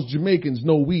most Jamaicans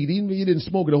know weed. Even if you didn't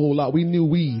smoke it a whole lot, we knew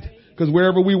weed. Because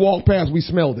wherever we walked past, we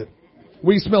smelled it.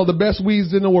 We smelled the best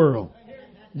weeds in the world.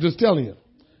 Just telling you.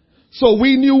 So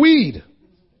we knew weed.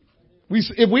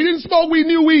 If we didn't smoke, we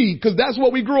knew weed because that's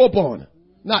what we grew up on.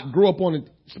 Not grew up on it,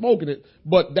 smoking it,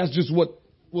 but that's just what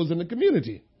was in the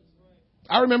community.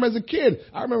 I remember as a kid,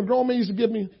 grown men used to give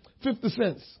me 50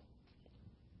 cents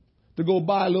to go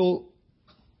buy a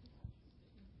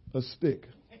stick.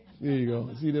 There you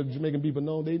go. See, the Jamaican people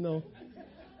know, they know.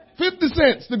 50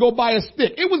 cents to go buy a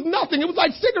stick. It was nothing. It was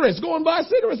like cigarettes, go and buy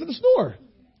cigarettes at the store.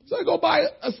 So I go buy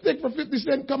a stick for 50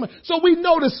 cents. So we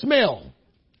know the smell.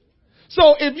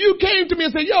 So if you came to me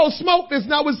and said, yo, smoke this,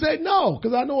 and I would say no,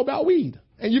 because I know about weed.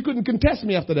 And you couldn't contest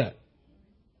me after that.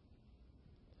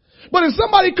 But if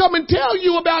somebody come and tell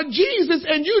you about Jesus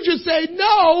and you just say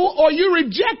no, or you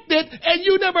reject it and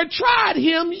you never tried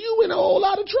him, you in a whole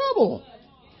lot of trouble.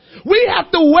 We have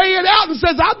to weigh it out and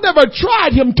says, I've never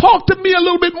tried him. Talk to me a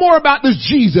little bit more about this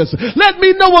Jesus. Let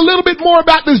me know a little bit more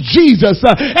about this Jesus.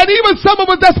 And even some of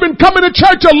us that's been coming to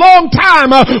church a long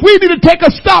time, we need to take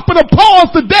a stop and a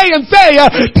pause today and say,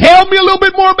 tell me a little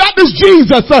bit more about this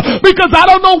Jesus. Because I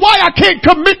don't know why I can't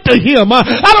commit to him.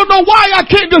 I don't know why I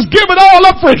can't just give it all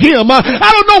up for him.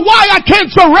 I don't know why I can't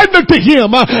surrender to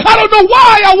him. I don't know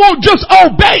why I won't just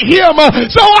obey him.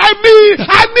 So I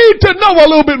need to know a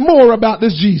little bit more about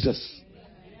this Jesus.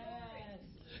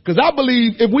 Because I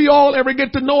believe if we all ever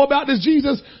get to know about this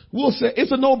Jesus, we'll say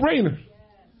it's a no-brainer.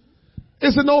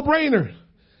 It's a no-brainer.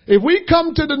 If we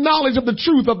come to the knowledge of the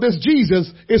truth of this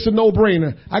Jesus, it's a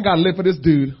no-brainer. I got to live for this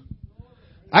dude.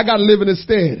 I got to live in his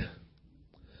stead.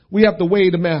 We have to weigh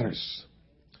the matters.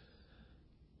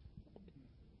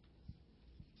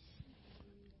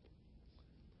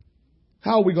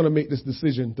 How are we going to make this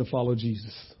decision to follow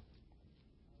Jesus?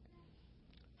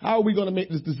 How are we going to make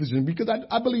this decision? Because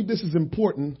I believe this is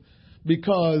important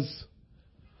because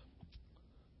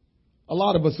a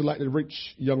lot of us are like the rich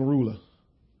young ruler.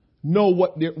 Know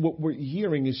what we're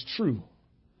hearing is true.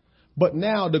 But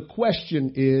now the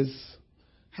question is,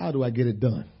 how do I get it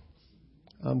done?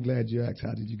 I'm glad you asked,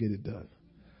 how did you get it done?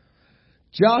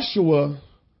 Joshua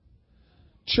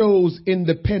chose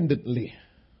independently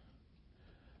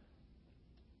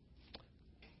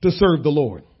to serve the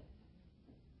Lord.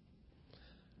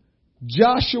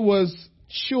 Joshua's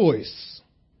choice.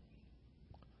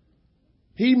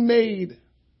 He made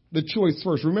the choice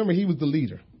first. Remember, he was the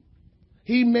leader.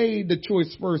 He made the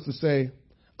choice first to say,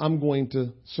 I'm going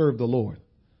to serve the Lord.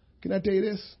 Can I tell you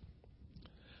this?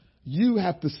 You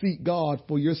have to seek God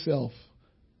for yourself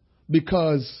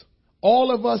because all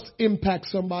of us impact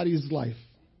somebody's life.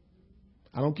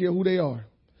 I don't care who they are.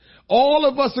 All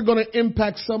of us are going to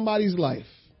impact somebody's life.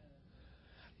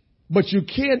 But you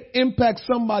can't impact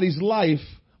somebody's life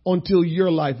until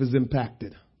your life is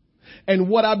impacted. And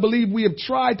what I believe we have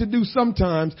tried to do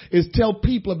sometimes is tell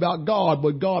people about God,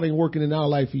 but God ain't working in our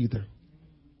life either.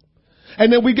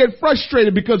 And then we get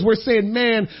frustrated because we're saying,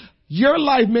 man, your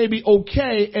life may be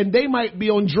okay and they might be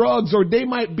on drugs or they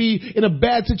might be in a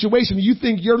bad situation. You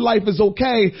think your life is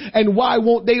okay, and why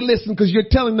won't they listen? Because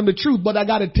you're telling them the truth. But I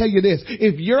got to tell you this.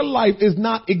 If your life is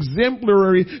not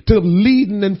exemplary to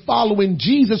leading and following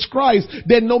Jesus Christ,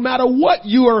 then no matter what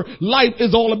your life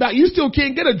is all about, you still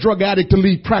can't get a drug addict to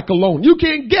leave crack alone. You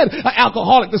can't get an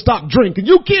alcoholic to stop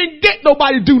drinking. You can't get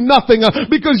nobody to do nothing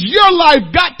because your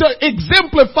life got to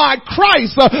exemplify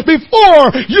Christ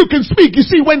before you can speak. You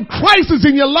see, when Christ is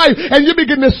in your life and you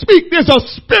begin to speak, there's a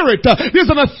spirit,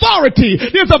 there's an authority,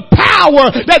 there's a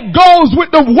power that goes with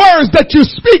the words that you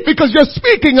speak, because you're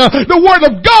speaking the word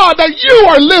of God that you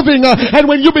are living. And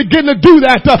when you begin to do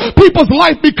that, people's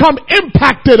life become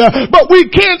impacted. But we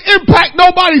can't impact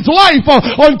nobody's life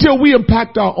until we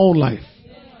impact our own life.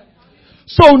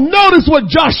 So notice what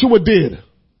Joshua did.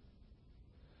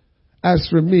 As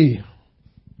for me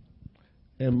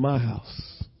and my house.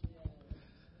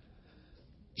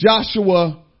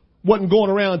 Joshua wasn't going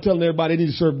around telling everybody they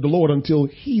need to serve the Lord until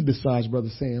he decides, Brother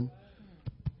Sam,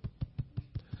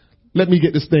 let me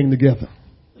get this thing together.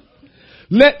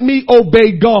 Let me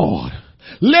obey God.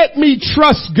 Let me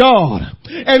trust God.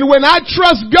 And when I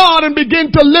trust God and begin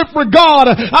to live for God,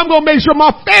 I'm going to make sure my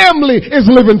family is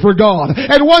living for God.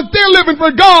 And once they're living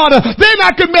for God, then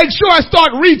I can make sure I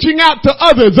start reaching out to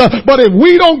others. But if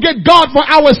we don't get God for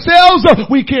ourselves,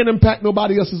 we can't impact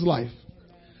nobody else's life.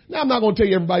 Now, I'm not going to tell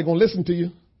you everybody's going to listen to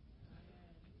you.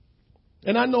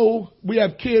 And I know we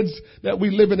have kids that we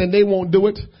live in and they won't do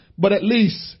it. But at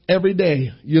least every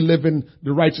day you're living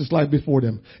the righteous life before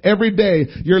them. Every day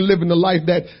you're living the life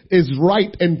that is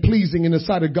right and pleasing in the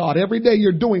sight of God. Every day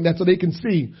you're doing that so they can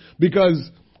see. Because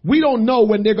we don't know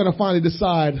when they're going to finally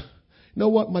decide, you know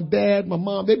what, my dad, my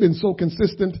mom, they've been so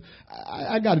consistent.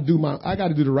 I got to do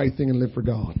the right thing and live for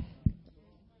God.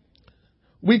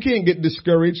 We can't get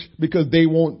discouraged because they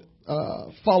won't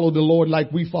follow the Lord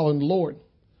like we follow the Lord.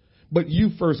 But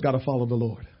you first got to follow the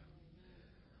Lord.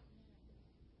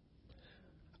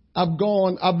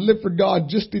 I've lived for God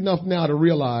just enough now to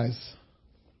realize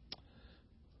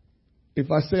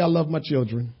if I say I love my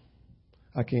children,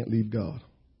 I can't leave God.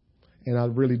 And I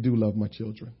really do love my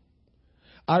children.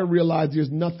 I realize there's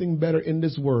nothing better in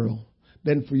this world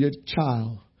than for your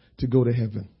child to go to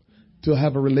heaven, to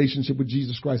have a relationship with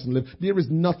Jesus Christ and live. There is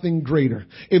nothing greater.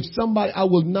 If somebody, I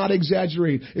will not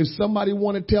exaggerate. If somebody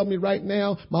want to tell me right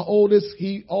now, my oldest,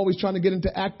 he always trying to get into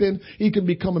acting. He can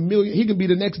become a million. He can be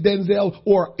the next Denzel,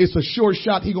 or it's a sure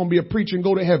shot. He going to be a preacher and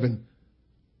go to heaven.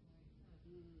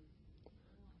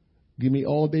 Give me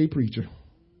all day preacher.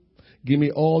 Give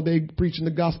me all day preaching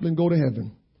the gospel and go to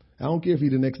heaven. I don't care if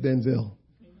he's the next Denzel.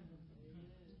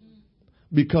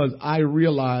 Because I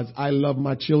realize I love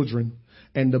my children.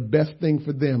 And the best thing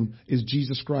for them is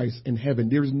Jesus Christ in heaven.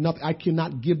 There is nothing, I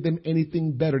cannot give them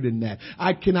anything better than that.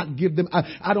 I cannot give them,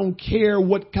 I don't care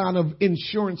what kind of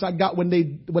insurance I got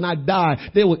when I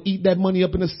die. They will eat that money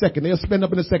up in a second. They'll spend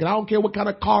up in a second. I don't care what kind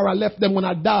of car I left them when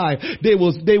I die. They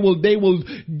will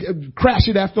crash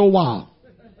it after a while.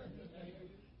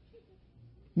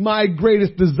 My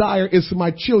greatest desire is for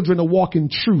my children to walk in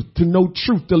truth, to know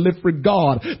truth, to live for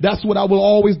God. That's what I will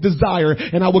always desire.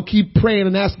 And I will keep praying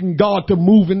and asking God to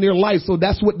move in their life. So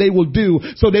that's what they will do.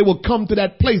 So they will come to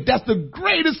that place. That's the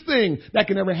greatest thing that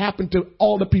can ever happen to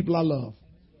all the people I love.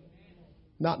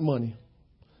 Not money.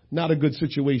 Not a good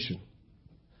situation.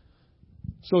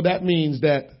 So that means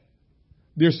that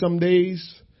there's some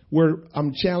days where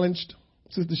I'm challenged,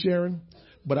 Sister Sharon,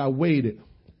 but I waited.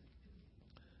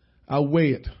 I weigh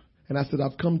it. And I said,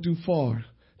 I've come too far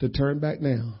to turn back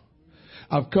now.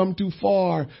 I've come too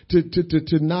far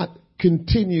to not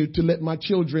continue to let my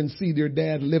children see their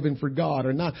dad living for God,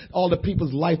 or not all the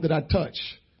people's life that I touch.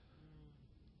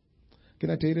 Can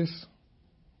I tell you this?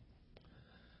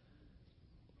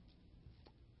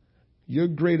 Your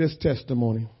greatest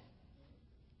testimony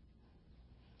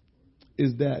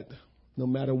is that no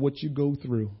matter what you go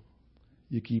through,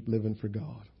 you keep living for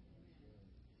God.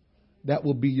 That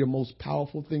will be your most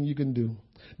powerful thing you can do.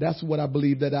 That's what I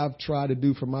believe that I've tried to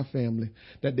do for my family.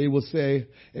 That they will say,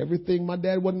 everything, my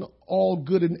dad wasn't all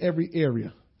good in every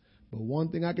area. But one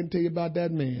thing I can tell you about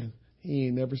that man, he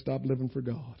ain't never stopped living for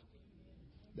God.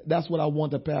 That's what I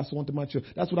want to pass on to my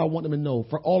children. That's what I want them to know.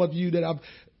 For all of you that I've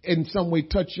in some way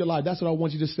touched your life, that's what I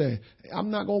want you to say. I'm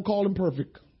not going to call him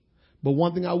perfect, But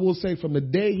one thing I will say, from the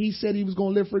day he said he was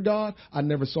going to live for God, I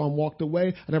never saw him walked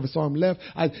away. I never saw him left.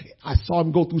 I saw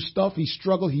him go through stuff. He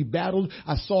struggled. He battled.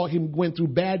 I saw him went through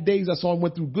bad days. I saw him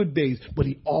went through good days. But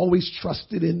he always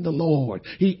trusted in the Lord.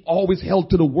 He always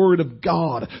held to the word of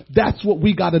God. That's what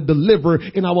we got to deliver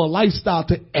in our lifestyle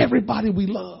to everybody we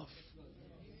love.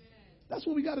 That's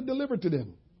what we got to deliver to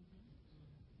them.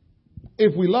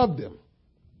 If we love them.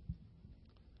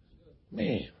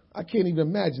 Man, I can't even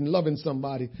imagine loving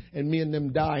somebody and me and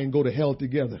them die and go to hell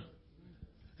together.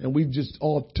 And we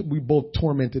both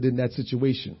tormented in that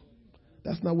situation.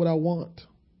 That's not what I want.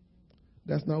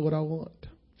 That's not what I want.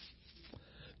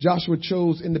 Joshua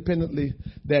chose independently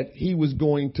that he was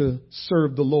going to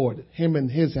serve the Lord, him and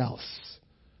his house.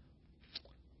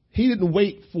 He didn't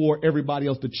wait for everybody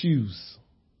else to choose.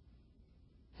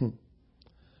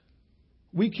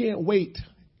 We can't wait.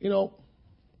 You know,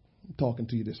 I'm talking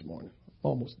to you this morning.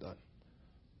 Almost done.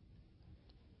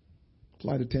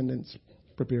 Flight attendants,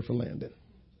 prepare for landing.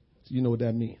 So you know what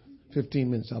that means. 15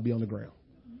 minutes, I'll be on the ground.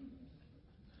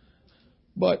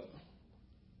 But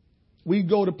we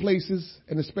go to places,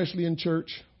 and especially in church,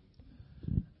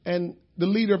 and the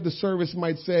leader of the service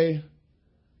might say,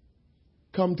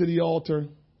 come to the altar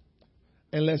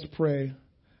and let's pray.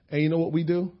 And you know what we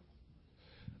do?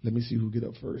 Let me see who get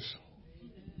up first.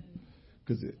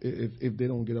 Because if they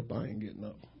don't get up, I ain't getting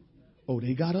up. Oh,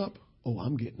 they got up? Oh,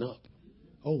 I'm getting up.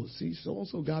 Oh, see,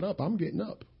 so-and-so got up. I'm getting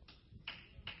up.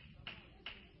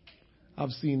 I've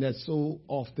seen that so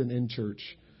often in church.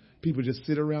 People just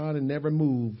sit around and never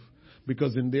move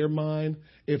because in their mind,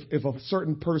 if a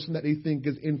certain person that they think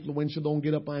is influential don't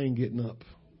get up, I ain't getting up.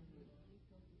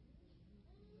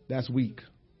 That's weak.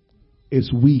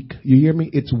 It's weak. You hear me?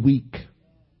 It's weak.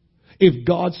 If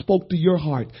God spoke to your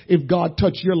heart, if God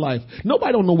touched your life,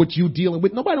 nobody don't know what you're dealing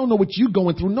with. Nobody don't know what you're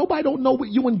going through. Nobody don't know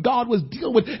what you and God was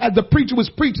dealing with as the preacher was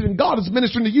preaching and God is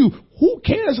ministering to you. Who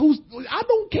cares? I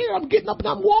don't care. I'm getting up and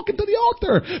I'm walking to the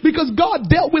altar because God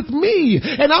dealt with me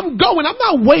and I'm going. I'm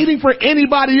not waiting for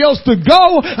anybody else to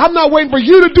go. I'm not waiting for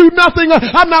you to do nothing.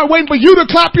 I'm not waiting for you to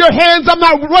clap your hands. I'm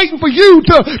not waiting for you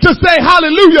to say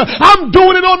hallelujah. I'm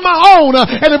doing it on my own.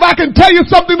 And if I can tell you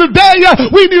something today,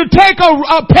 we need to take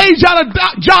a page out of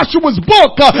Joshua's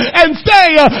book and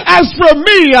say, as for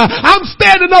me, I'm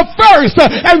standing up first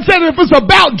and saying if it's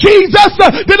about Jesus,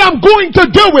 then I'm going to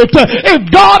do it. If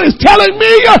God is telling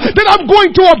me, then I'm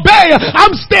going to obey.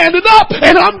 I'm standing up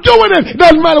and I'm doing it. It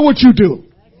doesn't matter what you do.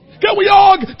 Can we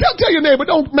all tell your neighbor,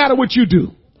 don't matter what you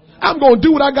do. I'm going to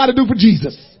do what I got to do for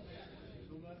Jesus.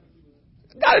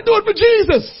 Got to do it for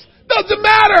Jesus. Doesn't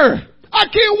matter. I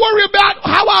can't worry about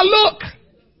how I look.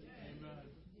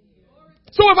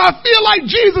 So if I feel like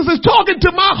Jesus is talking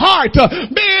to my heart,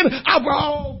 man,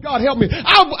 oh God help me.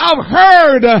 I've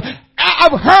heard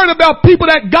about people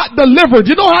that got delivered.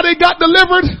 You know how they got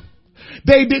delivered?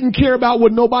 They didn't care about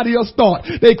what nobody else thought.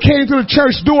 They came to the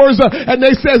church doors and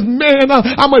they says, man,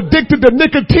 I'm addicted to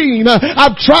nicotine.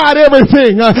 I've tried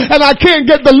everything and I can't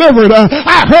get delivered.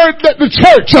 I heard that the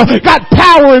church got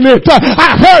power in it.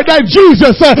 I heard that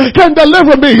Jesus can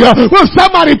deliver me. Will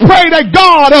somebody pray that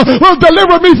God will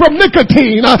deliver me from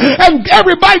nicotine? And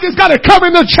everybody just got to come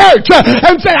in the church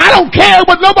and say, I don't care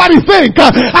what nobody think.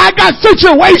 I got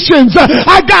situations.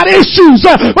 I got issues.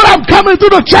 But I'm coming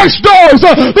through the church doors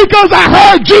because I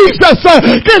heard Jesus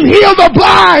can heal the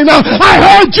blind. I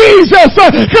heard Jesus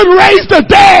can raise the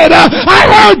dead. I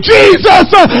heard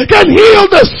Jesus can heal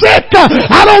the sick.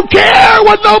 I don't care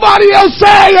what nobody else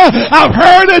say. I've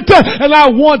heard it and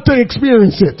I want to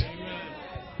experience it.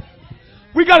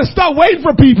 We got to stop waiting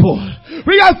for people.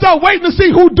 We got to start waiting to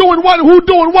see who doing what.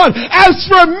 As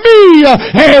for me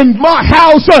and my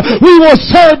house, we will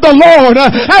serve the Lord.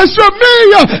 As for me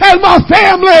and my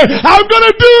family, I'm going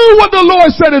to do what the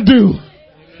Lord said to do.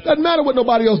 Doesn't matter what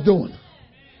nobody else doing.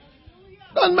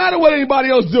 Doesn't matter what anybody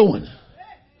else doing.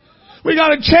 We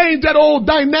got to change that old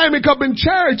dynamic up in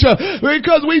church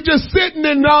because we just sitting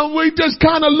and we just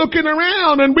kind of looking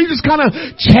around and we just kind of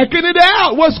checking it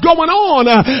out. What's going on?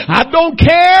 I don't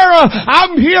care.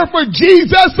 I'm here for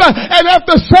Jesus. And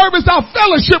after service, I'll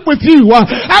fellowship with you.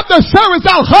 After service,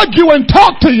 I'll hug you and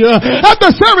talk to you.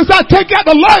 After service, I'll take you out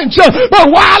to lunch.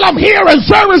 But while I'm here and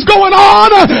service going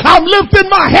on, I'm lifting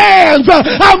my hands.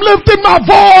 I'm lifting my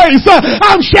voice.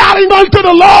 I'm shouting unto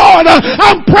the Lord.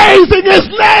 I'm praising His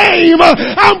name.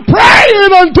 I'm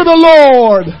praying unto the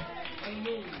Lord.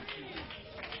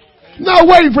 Not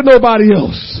waiting for nobody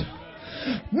else.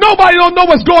 Nobody don't know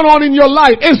what's going on in your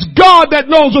life. It's God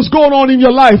that knows what's going on in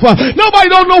your life.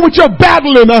 Nobody don't know what you're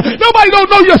battling. Nobody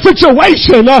don't know your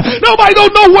situation. Nobody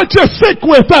don't know what you're sick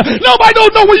with. Nobody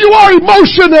don't know where you are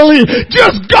emotionally.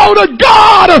 Just go to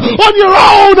God on your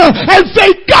own and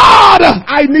say, God,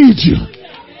 I need you.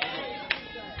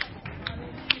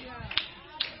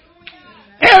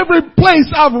 Every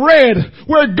place I've read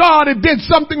where God had did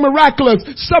something miraculous,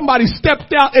 somebody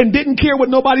stepped out and didn't care what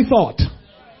nobody thought.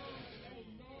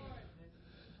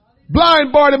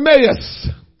 Blind Bartimaeus,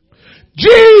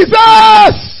 Jesus,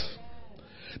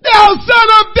 thou son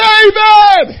of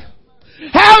David,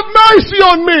 have mercy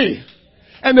on me.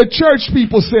 And the church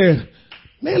people said,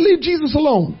 man, leave Jesus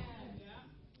alone.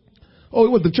 Oh,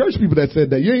 it was the church people that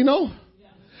said that. You ain't know?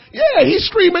 Yeah, he's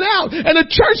screaming out. And the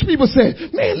church people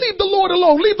said, man, leave the Lord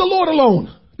alone. Leave the Lord alone.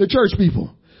 The church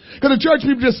people. Because the church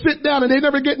people just sit down and they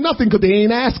never get nothing because they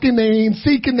ain't asking, they ain't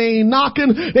seeking, they ain't knocking.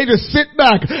 They just sit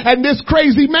back. And this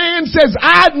crazy man says,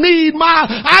 I need my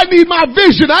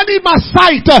vision. I need my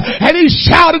sight. And he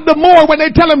shouted the more when they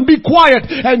tell him be quiet.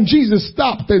 And Jesus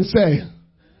stopped and said,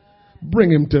 bring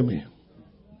him to me.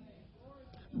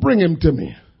 Bring him to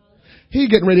me. He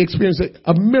getting ready to experience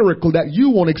a miracle that you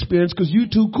won't experience because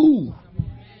you too cool.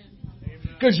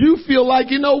 Because you feel like,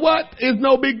 you know what? It's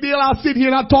no big deal. I'll sit here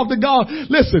and I'll talk to God.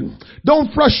 Listen,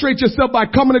 don't frustrate yourself by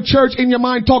coming to church. In your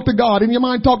mind, talk to God. In your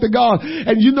mind, talk to God.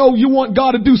 And you know you want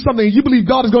God to do something. You believe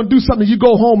God is going to do something. You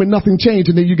go home and nothing changed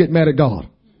and then you get mad at God.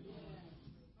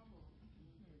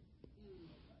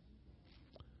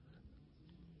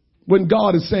 When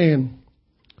God is saying,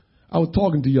 I was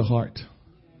talking to your heart.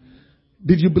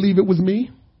 Did you believe it was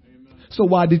me? So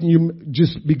why didn't you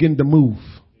just begin to move?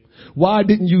 Why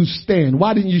didn't you stand?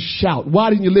 Why didn't you shout?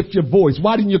 Why didn't you lift your voice?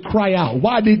 Why didn't you cry out?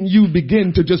 Why didn't you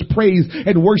begin to just praise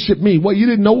and worship me? Well, you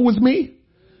didn't know it was me?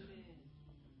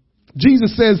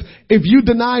 Jesus says, if you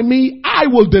deny me,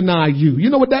 I will deny you. You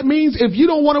know what that means? If you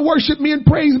don't want to worship me and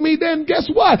praise me, then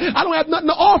guess what? I don't have nothing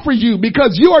to offer you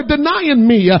because you are denying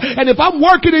me. And if I'm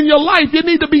working in your life, you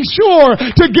need to be sure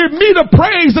to give me the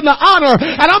praise and the honor.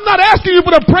 And I'm not asking you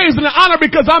for the praise and the honor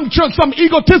because I'm just some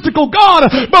egotistical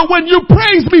God. But when you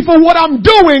praise me for what I'm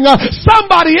doing,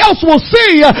 somebody else will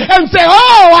see and say,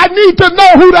 oh, I need to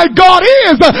know who that God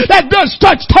is that does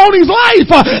touch Tony's life.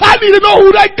 I need to know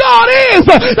who that God is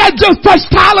that just touched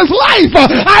Tyler's life.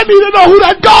 I need to know who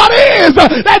that God is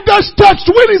that just touched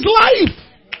Winnie's life.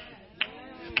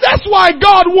 That's why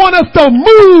God wants us to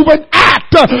move and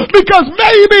act, because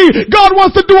maybe God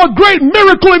wants to do a great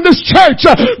miracle in this church,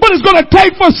 but it's going to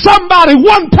take for somebody,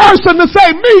 one person to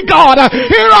say, me God,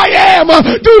 here I am,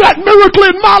 do that miracle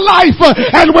in my life.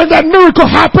 And when that miracle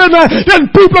happens, then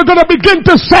people are going to begin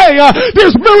to say,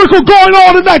 there's miracle going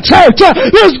on in that church.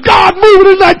 There's God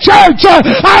moving in that church.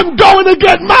 I'm going to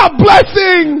get my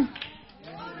blessing.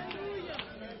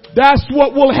 That's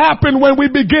what will happen when we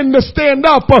begin to stand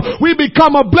up. We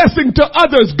become a blessing to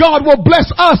others. God will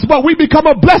bless us, but we become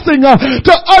a blessing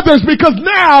to others because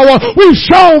now we've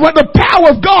shown what the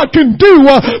power of God can do.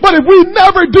 But if we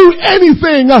never do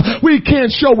anything, we can't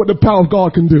show what the power of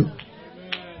God can do.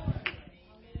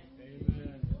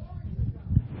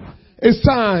 It's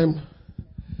time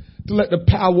to let the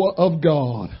power of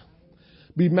God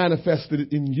be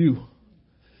manifested in you,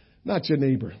 not your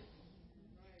neighbor.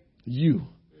 You.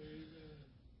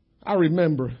 I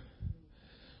remember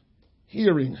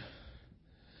hearing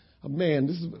a man,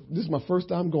 this is my first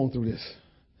time going through this.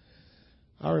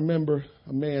 I remember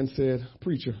a man said,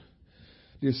 preacher,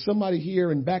 there's somebody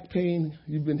here in back pain.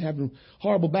 You've been having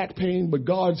horrible back pain, but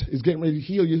God is getting ready to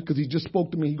heal you because he just spoke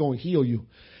to me. He's going to heal you.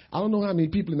 I don't know how many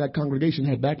people in that congregation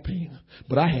had back pain,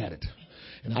 but I had it.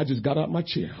 And I just got out my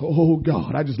chair. Oh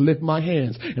God, I just lifted my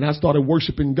hands and I started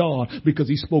worshiping God because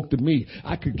he spoke to me.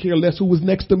 I could care less who was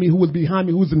next to me, who was behind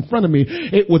me, who was in front of me.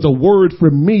 It was a word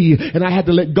from me and I had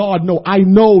to let God know, I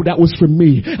know that was from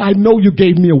me. I know you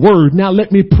gave me a word. Now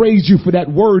let me praise you for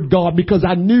that word, God, because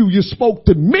I knew you spoke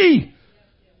to me.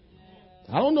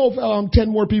 I don't know if 10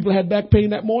 more people had back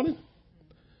pain that morning,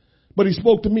 but he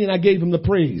spoke to me and I gave him the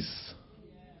praise.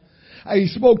 He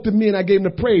spoke to me and I gave him the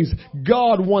praise.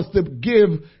 God wants to give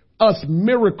us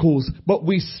miracles, but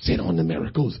we sit on the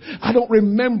miracles. I don't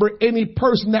remember any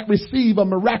person that received a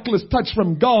miraculous touch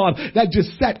from God that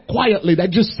just sat quietly, that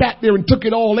just sat there and took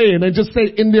it all in and just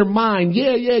said in their mind,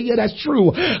 yeah, that's true.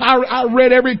 I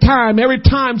read every time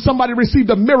somebody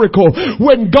received a miracle,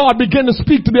 when God began to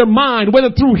speak to their mind, whether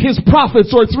through his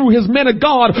prophets or through his men of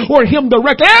God or him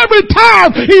directly, every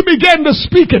time he began to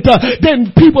speak it, then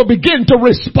people begin to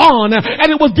respond, and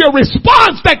it was their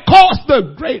response that caused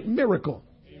the great miracle.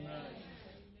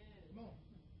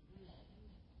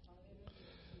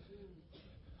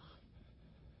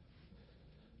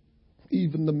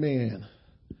 Even the man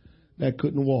that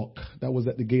couldn't walk, that was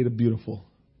at the gate of beautiful.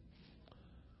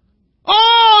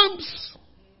 Alms!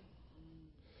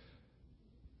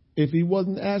 If he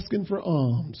wasn't asking for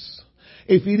alms,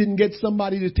 if he didn't get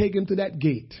somebody to take him to that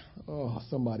gate. Oh,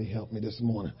 somebody help me this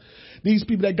morning. These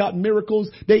people that got miracles,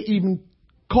 they even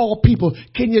call people,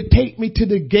 can you take me to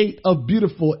the gate of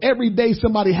beautiful? Every day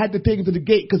somebody had to take him to the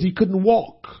gate because he couldn't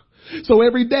walk. So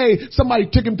every day somebody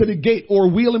took him to the gate or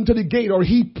wheeled him to the gate or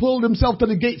he pulled himself to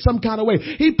the gate some kind of way.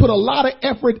 He put a lot of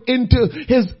effort into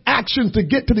his actions to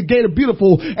get to the gate of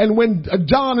beautiful. And when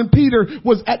John and Peter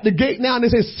was at the gate now and they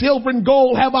say, silver and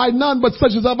gold have I none, but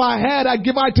such as have I had, I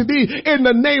give I to thee. In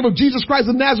the name of Jesus Christ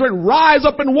of Nazareth, rise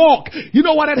up and walk. You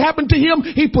know what had happened to him?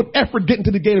 He put effort getting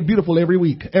to the gate of beautiful every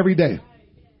week, every day.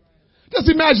 Just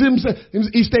imagine him,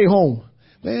 he stayed home.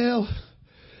 Well,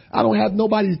 I don't have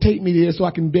nobody to take me there so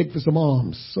I can beg for some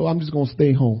alms. So I'm just going to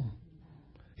stay home.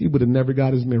 He would have never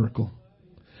got his miracle.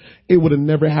 It would have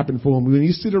never happened for him. When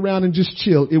you sit around and just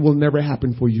chill, it will never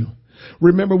happen for you.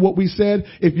 Remember what we said?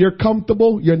 If you're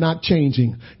comfortable, you're not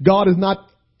changing. God is not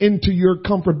into your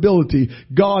comfortability.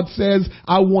 God says,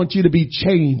 I want you to be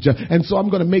changed. And so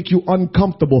I'm going to make you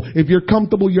uncomfortable. If you're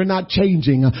comfortable, you're not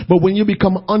changing. But when you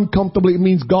become uncomfortable, it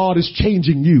means God is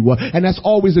changing you. And that's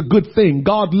always a good thing.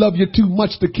 God loves you too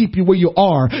much to keep you where you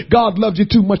are. God loves you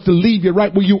too much to leave you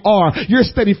right where you are. You're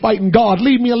steady fighting God.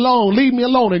 Leave me alone. Leave me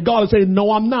alone. And God is saying,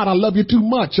 no, I'm not. I love you too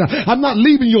much. I'm not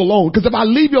leaving you alone. Because if I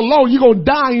leave you alone, you're going to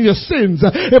die in your sins.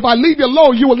 If I leave you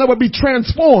alone, you will never be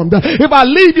transformed. If I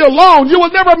leave you alone, you will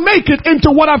never make it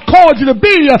into what I've called you to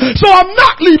be. So I'm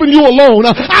not leaving you alone.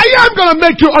 I am going to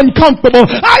make you uncomfortable.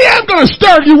 I am going to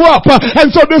stir you up.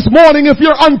 And so this morning, if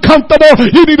you're uncomfortable,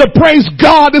 you need to praise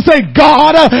God and say,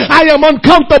 God, I am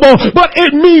uncomfortable, but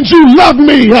it means you love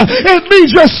me. It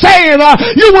means you're saying,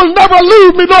 you will never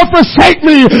leave me nor forsake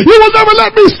me. You will never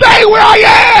let me stay where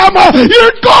I am.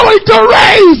 You're going to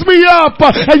raise me up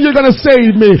and you're going to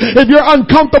save me. If you're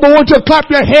uncomfortable, why don't you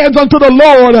clap your hands unto the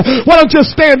Lord? Why don't you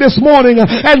stand this morning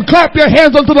and clap your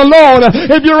hands unto the Lord?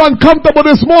 If you're uncomfortable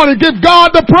this morning, give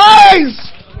God the praise.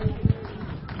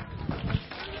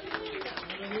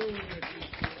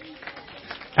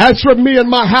 As for me and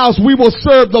my house, we will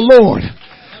serve the Lord.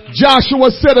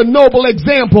 Joshua set a noble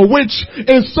example, which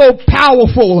is so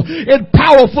powerful. It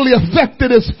powerfully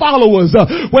affected his followers.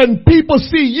 When people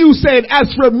see you saying,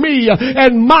 as for me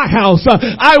and my house,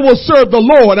 I will serve the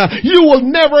Lord, you will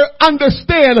never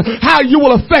understand how you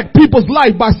will affect people's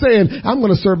life by saying, I'm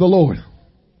going to serve the Lord.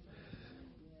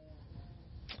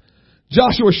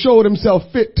 Joshua showed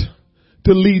himself fit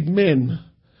to lead men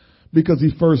because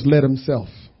he first led himself.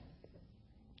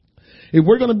 If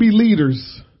we're going to be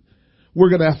leaders, we're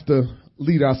going to have to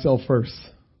lead ourselves first.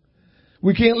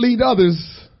 We can't lead others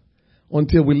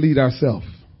until we lead ourselves.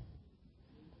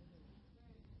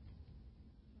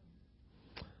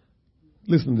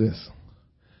 Listen to this.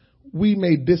 We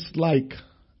may dislike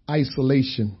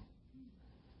isolation,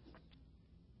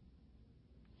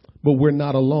 but we're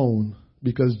not alone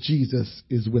because Jesus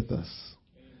is with us.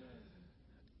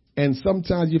 And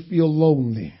sometimes you feel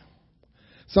lonely.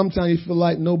 Sometimes you feel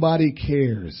like nobody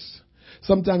cares.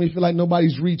 Sometimes you feel like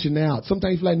nobody's reaching out.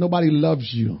 Sometimes you feel like nobody loves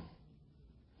you.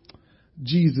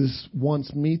 Jesus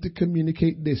wants me to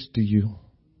communicate this to you.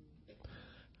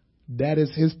 That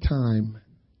is his time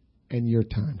and your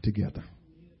time together.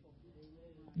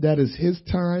 That is his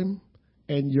time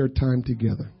and your time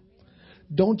together.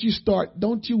 Don't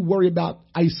you worry about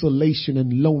isolation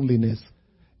and loneliness.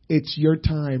 It's your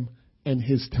time and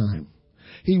his time.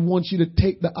 He wants you to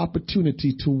take the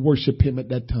opportunity to worship him at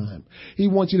that time. He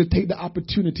wants you to take the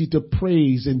opportunity to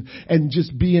praise and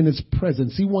just be in his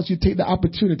presence. He wants you to take the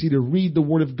opportunity to read the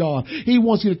word of God. He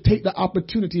wants you to take the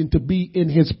opportunity and to be in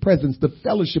his presence, to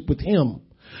fellowship with him.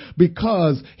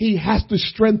 Because he has to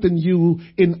strengthen you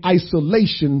in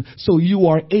isolation so you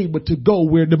are able to go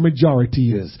where the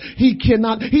majority is. He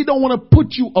don't want to put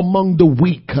you among the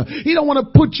weak. He don't want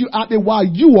to put you out there while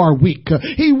you are weak.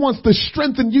 He wants to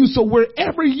strengthen you so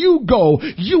wherever you go,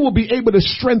 you will be able to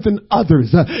strengthen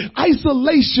others.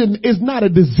 Isolation is not a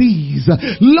disease.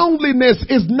 Loneliness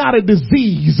is not a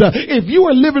disease. If you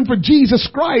are living for Jesus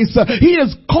Christ, he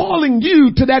is calling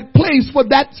you to that place for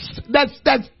that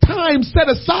time set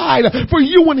aside for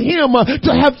you and him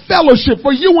to have fellowship,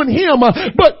 for you and him.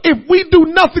 But if we do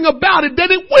nothing about it,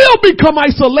 then it will become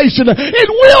isolation. It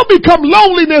will become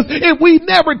loneliness if we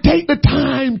never take the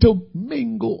time to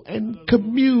mingle and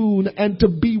commune and to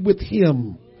be with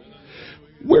him.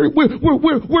 We're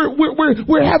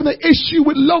having an issue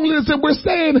with loneliness and we're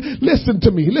saying, listen to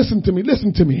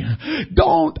me.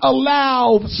 Don't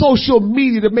allow social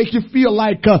media to make you feel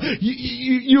like,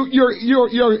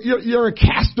 you're a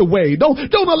castaway. Don't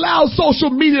allow social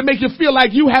media to make you feel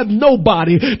like you have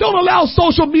nobody. Don't allow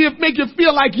social media to make you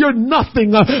feel like you're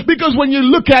nothing. Because when you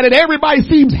look at it, everybody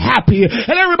seems happy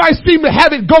and everybody seems to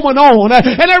have it going on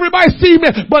and everybody seems,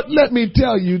 but let me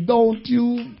tell you, don't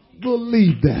you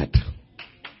believe that.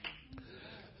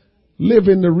 Live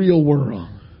in the real world.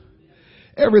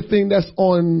 Everything that's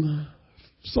on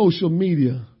social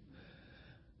media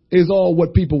is all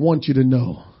what people want you to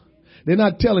know. They're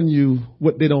not telling you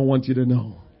what they don't want you to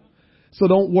know. So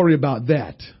don't worry about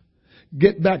that.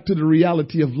 Get back to the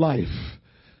reality of life,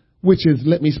 which is,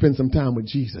 let me spend some time with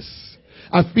Jesus.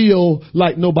 I feel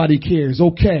like nobody cares.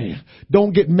 Okay.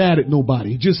 Don't get mad at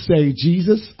nobody. Just say,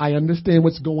 Jesus, I understand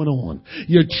what's going on.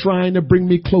 You're trying to bring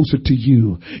me closer to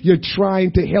you. You're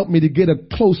trying to help me to get a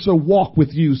closer walk with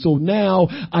you. So now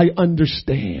I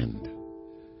understand.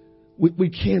 We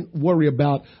can't worry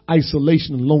about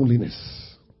isolation and loneliness.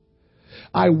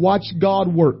 I watch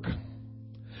God work.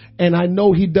 And I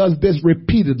know he does this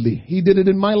repeatedly. He did it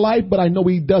in my life, but I know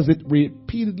he does it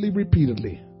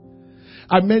repeatedly.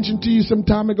 I mentioned to you some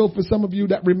time ago, for some of you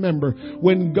that remember,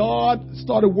 when God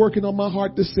started working on my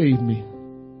heart to save me,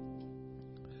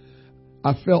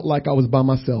 I felt like I was by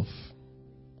myself.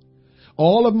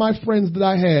 All of my friends that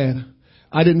I had,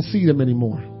 I didn't see them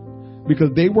anymore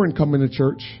because they weren't coming to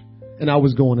church and I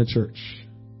was going to church.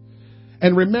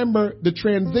 And remember, the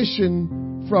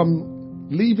transition from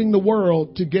leaving the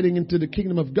world to getting into the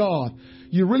kingdom of God,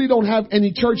 you really don't have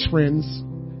any church friends,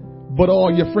 but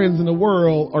all your friends in the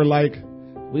world are like,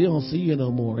 we don't see you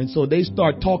no more. And so they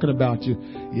start talking about you.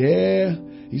 Yeah,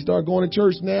 you start going to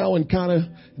church now and kind of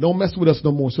don't mess with us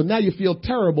no more. So now you feel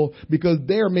terrible because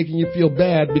they're making you feel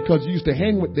bad because you used to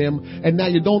hang with them and now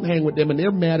you don't hang with them and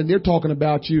they're mad and they're talking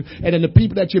about you. And then the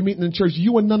people that you're meeting in church,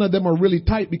 you and none of them are really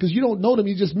tight because you don't know them.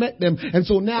 You just met them. And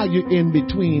so now you're in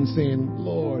between saying,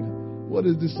 Lord, what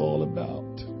is this all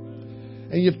about?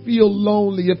 And you feel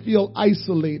lonely. You feel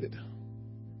isolated.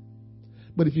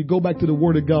 But if you go back to the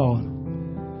Word of God,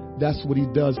 that's what he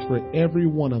does for every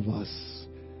one of us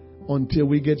until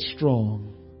we get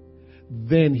strong.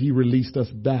 Then he released us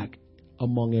back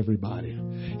among everybody.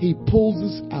 He pulls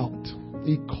us out.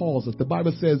 He calls us. The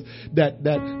Bible says that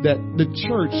the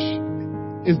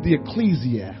church is the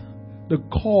ecclesia, the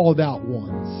called out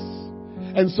ones.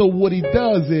 And so what he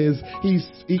does is he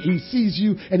sees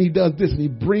you and he does this and he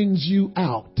brings you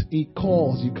out. He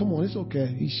calls you. Come on, it's okay.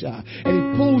 He's shy. And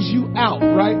he pulls you out,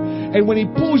 right? And when he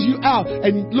pulls you out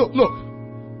and look,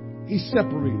 he's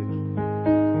separated.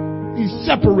 He's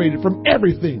separated from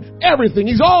everything. Everything.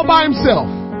 He's all by himself.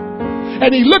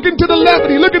 And he looking to the left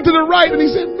and he looking to the right and he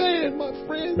said, man, my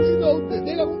friends,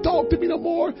 they don't talk to me no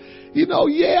more.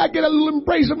 Yeah, I get a little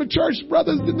embrace from the church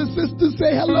brothers and the sisters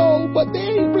say hello, but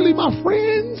they ain't really my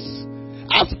friends.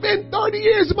 I spent 30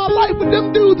 years of my life with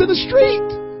them dudes in the street.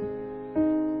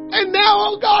 And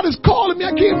now God is calling me.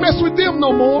 I can't mess with them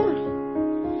no more.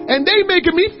 And they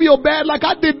making me feel bad like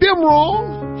I did them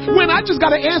wrong when I just got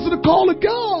to answer the call of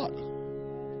God.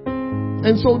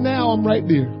 And so now I'm right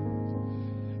there.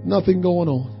 Nothing going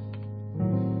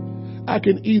on. I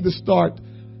can either start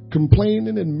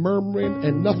complaining and murmuring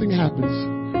and nothing happens,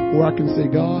 or I can say,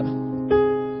 God,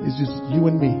 it's just you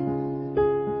and me.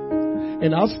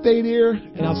 And I'll stay there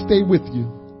and I'll stay with you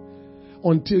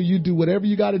until you do whatever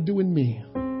you got to do in me.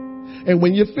 And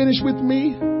when you're finished with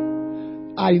me,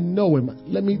 I know him.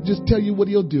 Let me just tell you what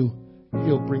he'll do.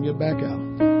 He'll bring you back out.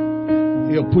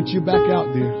 He'll put you back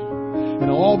out there. And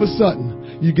all of a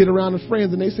sudden, you get around the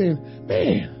friends and they saying,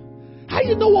 man, how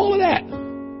you know all of that?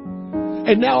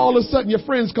 And now all of a sudden your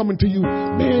friends coming to you,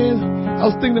 man, I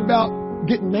was thinking about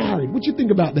getting married. What you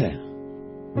think about that?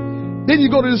 Then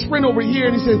you go to this friend over here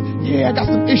and he says, yeah, I got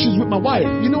some issues with my wife.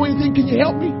 You know anything? Can you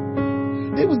help me?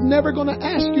 They was never going to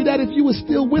ask you that if you were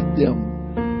still with them.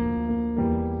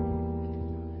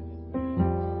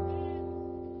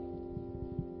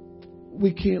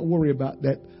 We can't worry about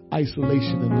that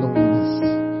isolation and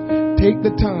loneliness. Take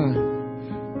the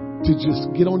time to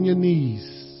just get on your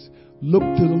knees. Look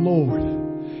to the Lord.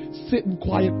 Sit in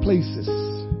quiet places.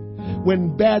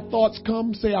 When bad thoughts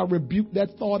come, say, I rebuke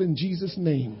that thought in Jesus'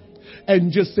 name.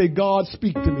 And just say, God,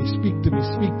 speak to me, speak to me,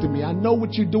 speak to me. I know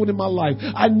what you're doing in my life.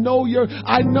 I know you're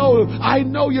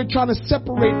trying to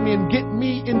separate me and get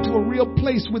me into a real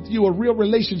place with you, a real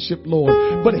relationship,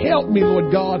 Lord. But help me,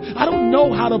 Lord God. I don't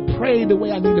know how to pray the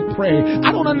way I need to pray.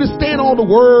 I don't understand all the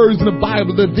words in the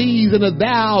Bible, the these and the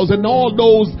thous and all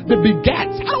those, the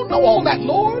begats. I don't know all that,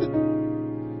 Lord.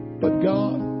 But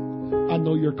God, I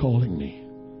know you're calling me.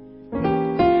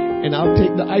 And I'll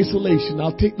take the isolation.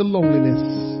 I'll take the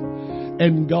loneliness.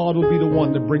 And God will be the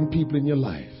one to bring people in your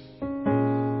life.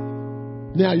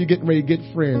 Now you're getting ready to get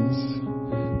friends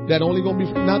that not only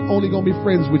gonna be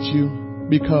friends with you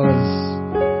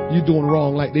because you're doing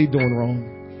wrong like they doing wrong,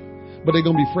 but they're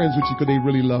gonna be friends with you because they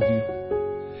really love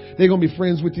you. They're gonna be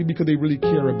friends with you because they really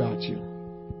care about you.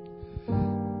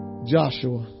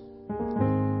 Joshua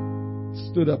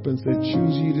stood up and said,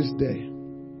 choose ye this day.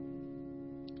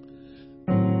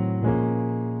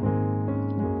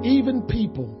 Even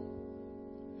people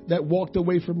that walked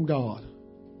away from God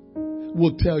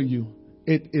will tell you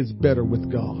it is better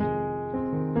with God.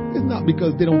 It's not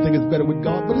because they don't think it's better with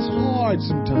God, but it's hard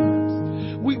sometimes.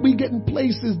 We get in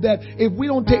places that if we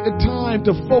don't take the time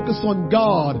to focus on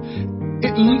God,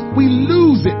 we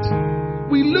lose it.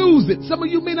 We lose it. Some of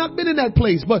you may not have been in that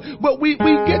place, but we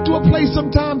get to a place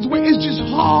sometimes where it's just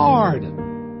hard.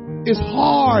 It's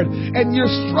hard and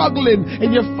you're struggling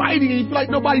and you're fighting and you feel like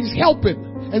nobody's helping.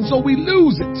 And so we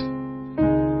lose it.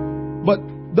 But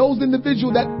those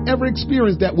individuals that ever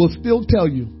experienced that will still tell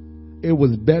you it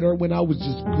was better when I was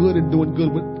just good and doing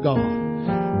good with God.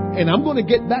 And I'm going to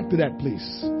get back to that place.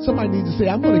 Somebody needs to say,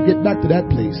 I'm going to get back to that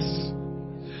place.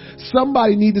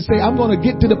 Somebody needs to say, I'm going to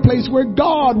get to the place where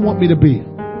God wants me to be.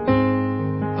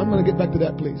 I'm going to get back to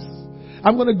that place.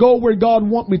 I'm going to go where God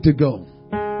wants me to go.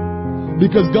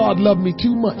 Because God loved me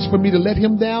too much for me to let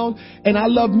him down. And I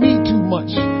love me too much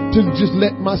to just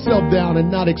let myself down and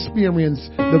not experience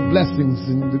the blessings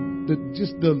and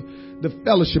the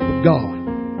fellowship of God.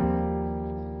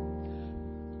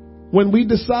 When we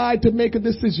decide to make a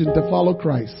decision to follow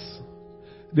Christ,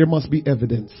 there must be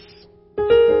evidence.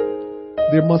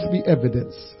 There must be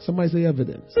evidence. Somebody say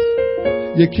evidence.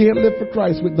 You can't live for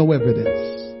Christ with no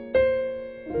evidence.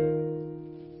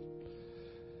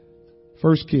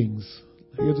 1 Kings.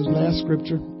 Here's this last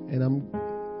scripture, and I'm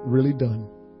really done.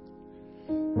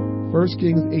 1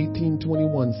 Kings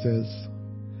 18:21 says,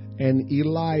 and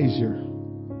Elijah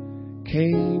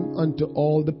came unto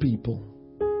all the people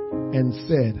and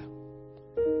said,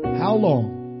 how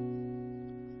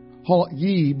long halt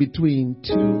ye between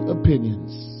two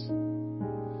opinions?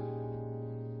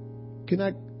 Can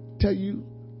I tell you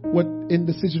what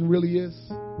indecision really is?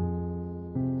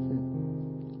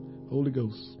 Holy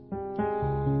Ghost.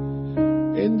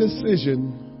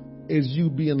 Indecision is you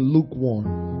being lukewarm.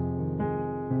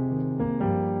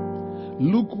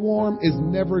 Lukewarm is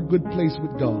never a good place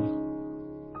with God.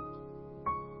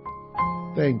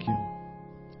 Thank you.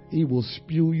 He will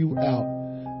spew you out.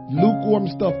 Lukewarm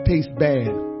stuff tastes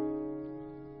bad.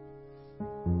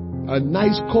 A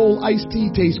nice cold iced tea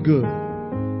tastes good.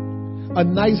 A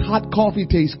nice hot coffee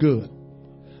tastes good.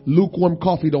 Lukewarm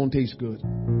coffee don't taste good.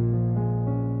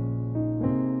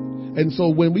 And so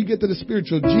when we get to the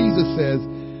spiritual, Jesus says,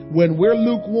 when we're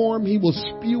lukewarm, he will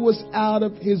spew us out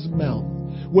of his mouth.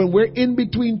 When we're in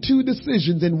between two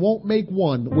decisions and won't make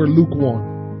one, we're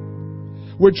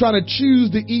lukewarm. We're trying to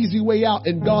choose the easy way out.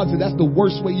 And God said, that's the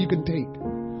worst way you can take.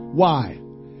 Why?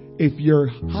 If you're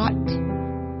hot,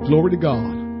 glory to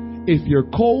God. If you're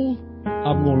cold,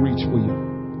 I'm going to reach for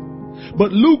you.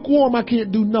 But lukewarm, I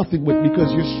can't do nothing with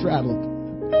because you're straddled.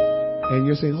 And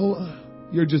you're saying,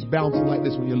 you're just bouncing like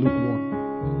this when you're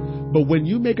lukewarm. But when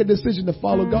you make a decision to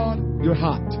follow God, you're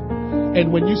hot.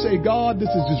 And when you say, God, this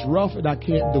is just rough and I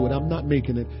can't do it, I'm not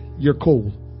making it, you're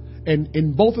cold. And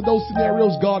in both of those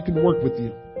scenarios, God can work with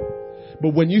you.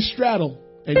 But when you straddle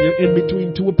and you're in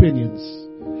between two opinions,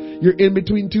 you're in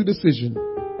between two decisions,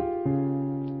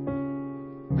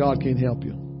 God can't help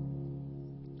you.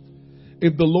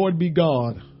 If the Lord be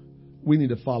God, we need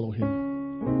to follow him.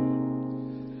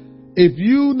 If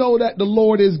you know that the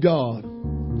Lord is God,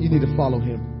 you need to follow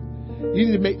him. You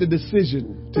need to make the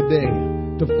decision today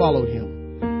to follow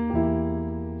him.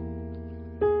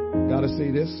 Gotta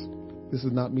say this. This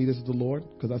is not me, this is the Lord,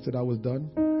 because I said I was done.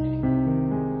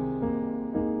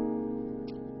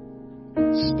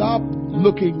 Stop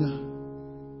looking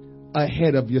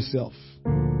ahead of yourself.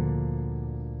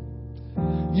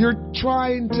 You're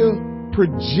trying to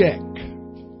project.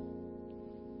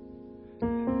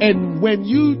 And when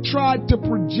you try to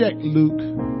project, Luke,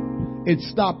 it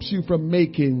stops you from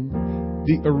making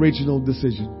the original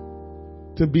decision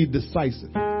to be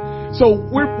decisive. So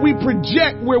we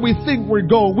project where we think we're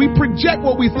going. We project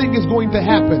what we think is going to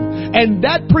happen. And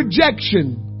that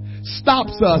projection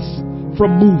stops us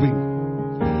from moving.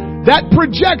 That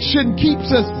projection keeps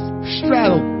us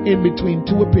straddled in between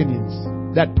two opinions.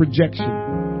 That projection.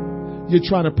 You're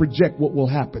trying to project what will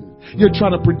happen. You're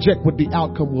trying to project what the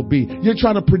outcome will be. You're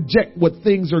trying to project what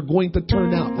things are going to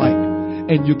turn out like.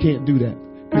 And you can't do that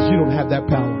because you don't have that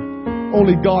power.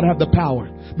 Only God has the power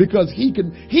because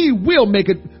he will make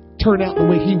it turn out the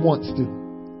way he wants to.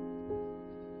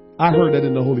 I heard that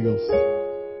in the Holy Ghost.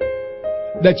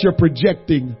 that you're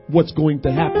projecting what's going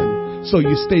to happen, so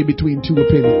you stay between two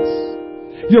opinions.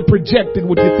 You're projecting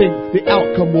what you think the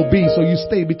outcome will be, so you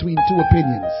stay between two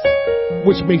opinions,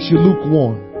 which makes you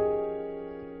lukewarm.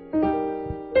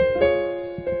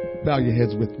 Bow your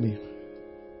heads with me.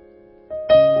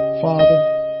 Father,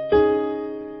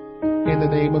 in the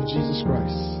name of Jesus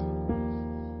Christ,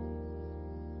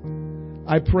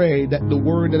 I pray that the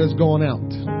word that has gone out,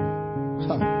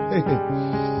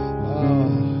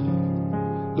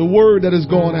 the word that has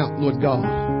gone out, Lord God,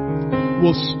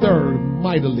 will stir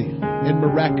mightily and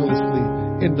miraculously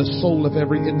in the soul of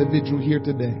every individual here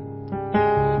today.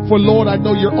 For Lord, I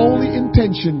know your only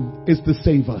intention is to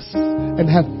save us and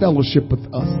have fellowship with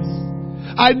us.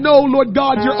 I know, Lord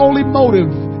God, your only motive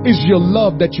is your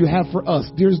love that you have for us.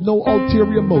 There's no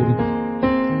ulterior motive.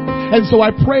 And so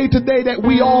I pray today that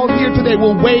we all here today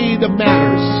will weigh the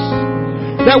matters.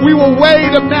 That we will weigh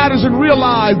the matters and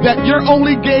realize that your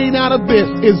only gain out of this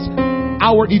is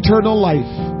our eternal life,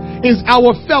 is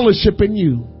our fellowship in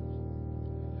you.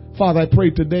 Father, I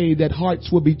pray today that hearts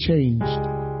will be changed.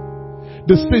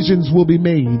 Decisions will be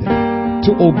made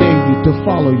to obey you, to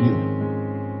follow you.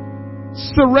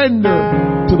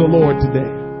 Surrender to the Lord today.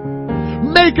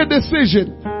 Make a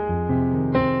decision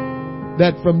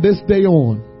that from this day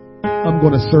on, I'm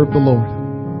going to serve the Lord.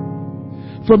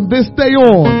 From this day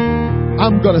on,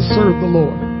 I'm going to serve the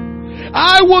Lord.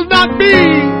 I will not be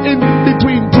in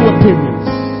between two opinions.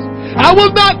 I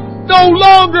will not no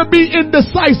longer be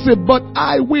indecisive, but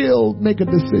I will make a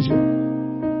decision.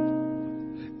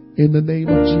 In the name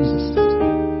of Jesus.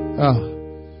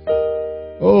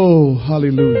 Oh,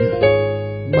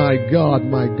 hallelujah. My God,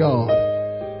 my God.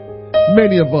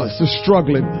 Many of us are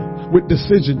struggling with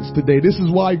decisions today. This is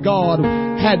why God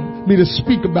had me to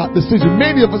speak about decisions.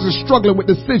 Many of us are struggling with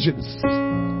decisions.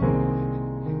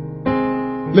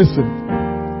 Listen.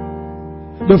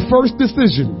 The first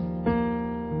decision.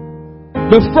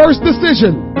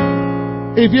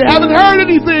 If you haven't heard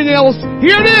anything else,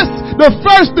 hear this. The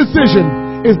first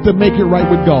decision is to make it right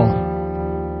with God.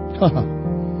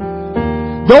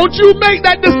 Don't you make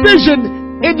that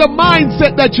decision in the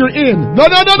mindset that you're in. No.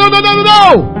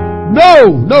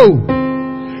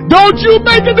 Don't you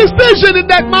make a decision in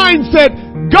that mindset.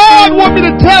 God wants me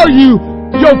to tell you,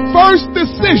 your first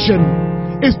decision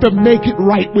is to make it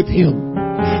right with Him.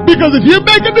 Because if you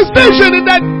make a decision in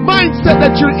that mindset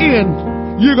that you're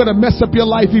in, you're going to mess up your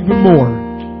life even more.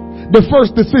 The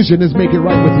first decision is make it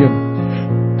right with Him.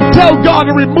 Tell God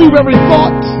to remove every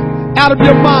thought out of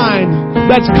your mind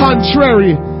that's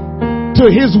contrary to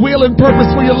His will and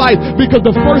purpose for your life. Because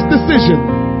the first decision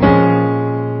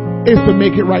is to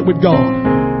make it right with God.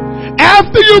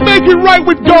 After you make it right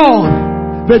with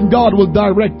God, then God will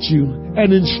direct you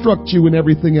and instruct you in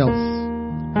everything else.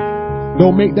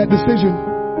 Don't make that decision.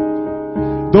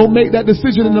 Don't make that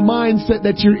decision in the mindset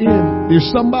that you're in.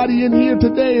 There's somebody in here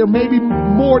today, or maybe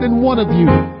more than one of you,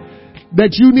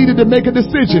 that you needed to make a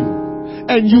decision.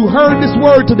 And you heard this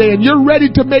word today and you're ready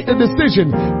to make the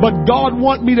decision. But God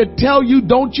wants me to tell you,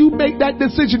 don't you make that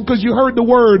decision because you heard the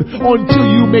word until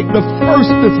you make the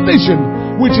first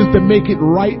decision, which is to make it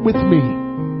right with me.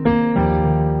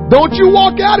 Don't you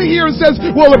walk out of here and says,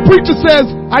 well, the preacher says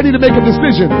I need to make a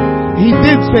decision. He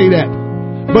did say that.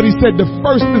 But he said the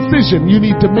first decision you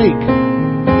need to make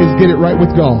is get it right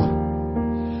with God.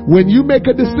 When you make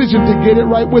a decision to get it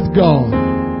right with God,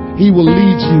 He will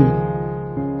lead you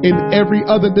in every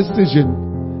other decision,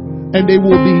 and they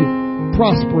will be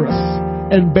prosperous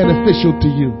and beneficial to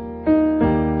you.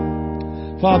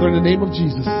 Father, in the name of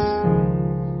Jesus,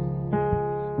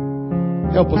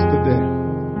 help us today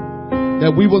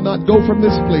that we will not go from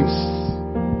this place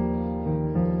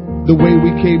the way we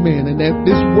came in, and that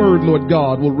this word, Lord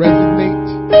God, will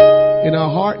resonate in our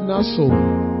heart and our soul.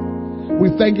 We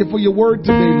thank you for your word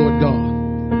today, Lord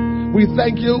God. We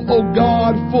thank you, oh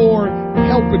God, for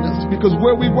helping us, because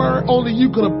where we were, only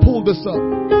you could have pulled us up.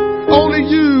 Only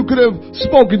you could have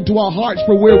spoken to our hearts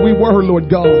for where we were, Lord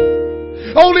God.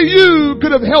 Only you could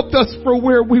have helped us for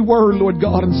where we were, Lord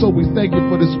God. And so we thank you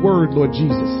for this word, Lord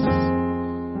Jesus.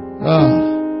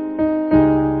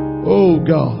 Oh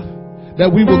God,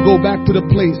 that we will go back to the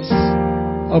place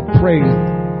of praying,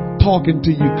 talking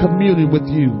to you, communing with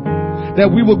you.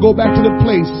 That we will go back to the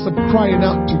place of crying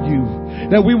out to you.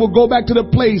 That we will go back to the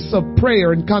place of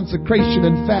prayer and consecration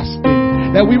and fasting.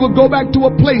 That we will go back to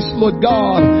a place, Lord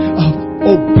God, of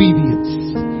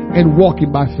obedience and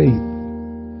walking by faith.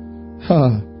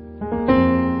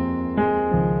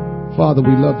 Father,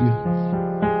 we love you.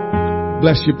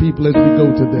 Bless your people as we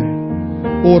go today.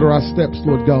 Order our steps,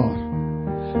 Lord God.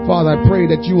 Father, I pray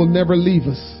that you will never leave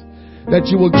us, that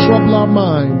you will trouble our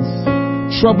minds,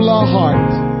 trouble our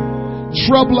heart,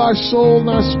 Trouble our soul and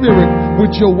our spirit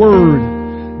with your word,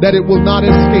 that it will not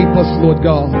escape us, Lord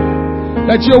God.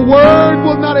 That your word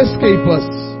will not escape us,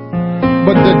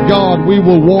 but that, God, we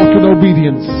will walk in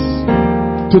obedience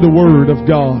to the word of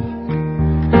God.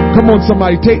 Come on,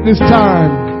 somebody, take this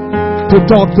time to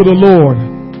talk to the Lord,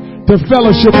 to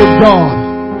fellowship with God.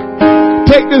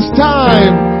 Take this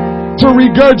time to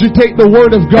regurgitate the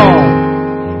word of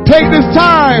God. Take this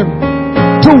time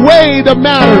to weigh the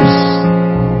matters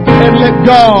and let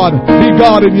God be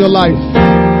God in your life.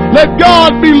 Let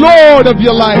God be Lord of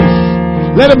your life.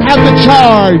 Let him have the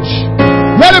charge.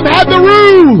 Let him have the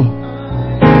rule.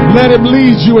 Let him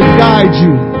lead you and guide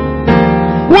you.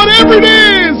 Whatever it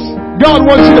is, God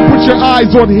wants you to put your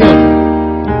eyes on him.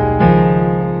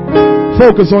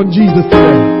 Focus on Jesus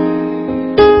today.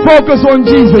 Focus on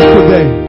Jesus today.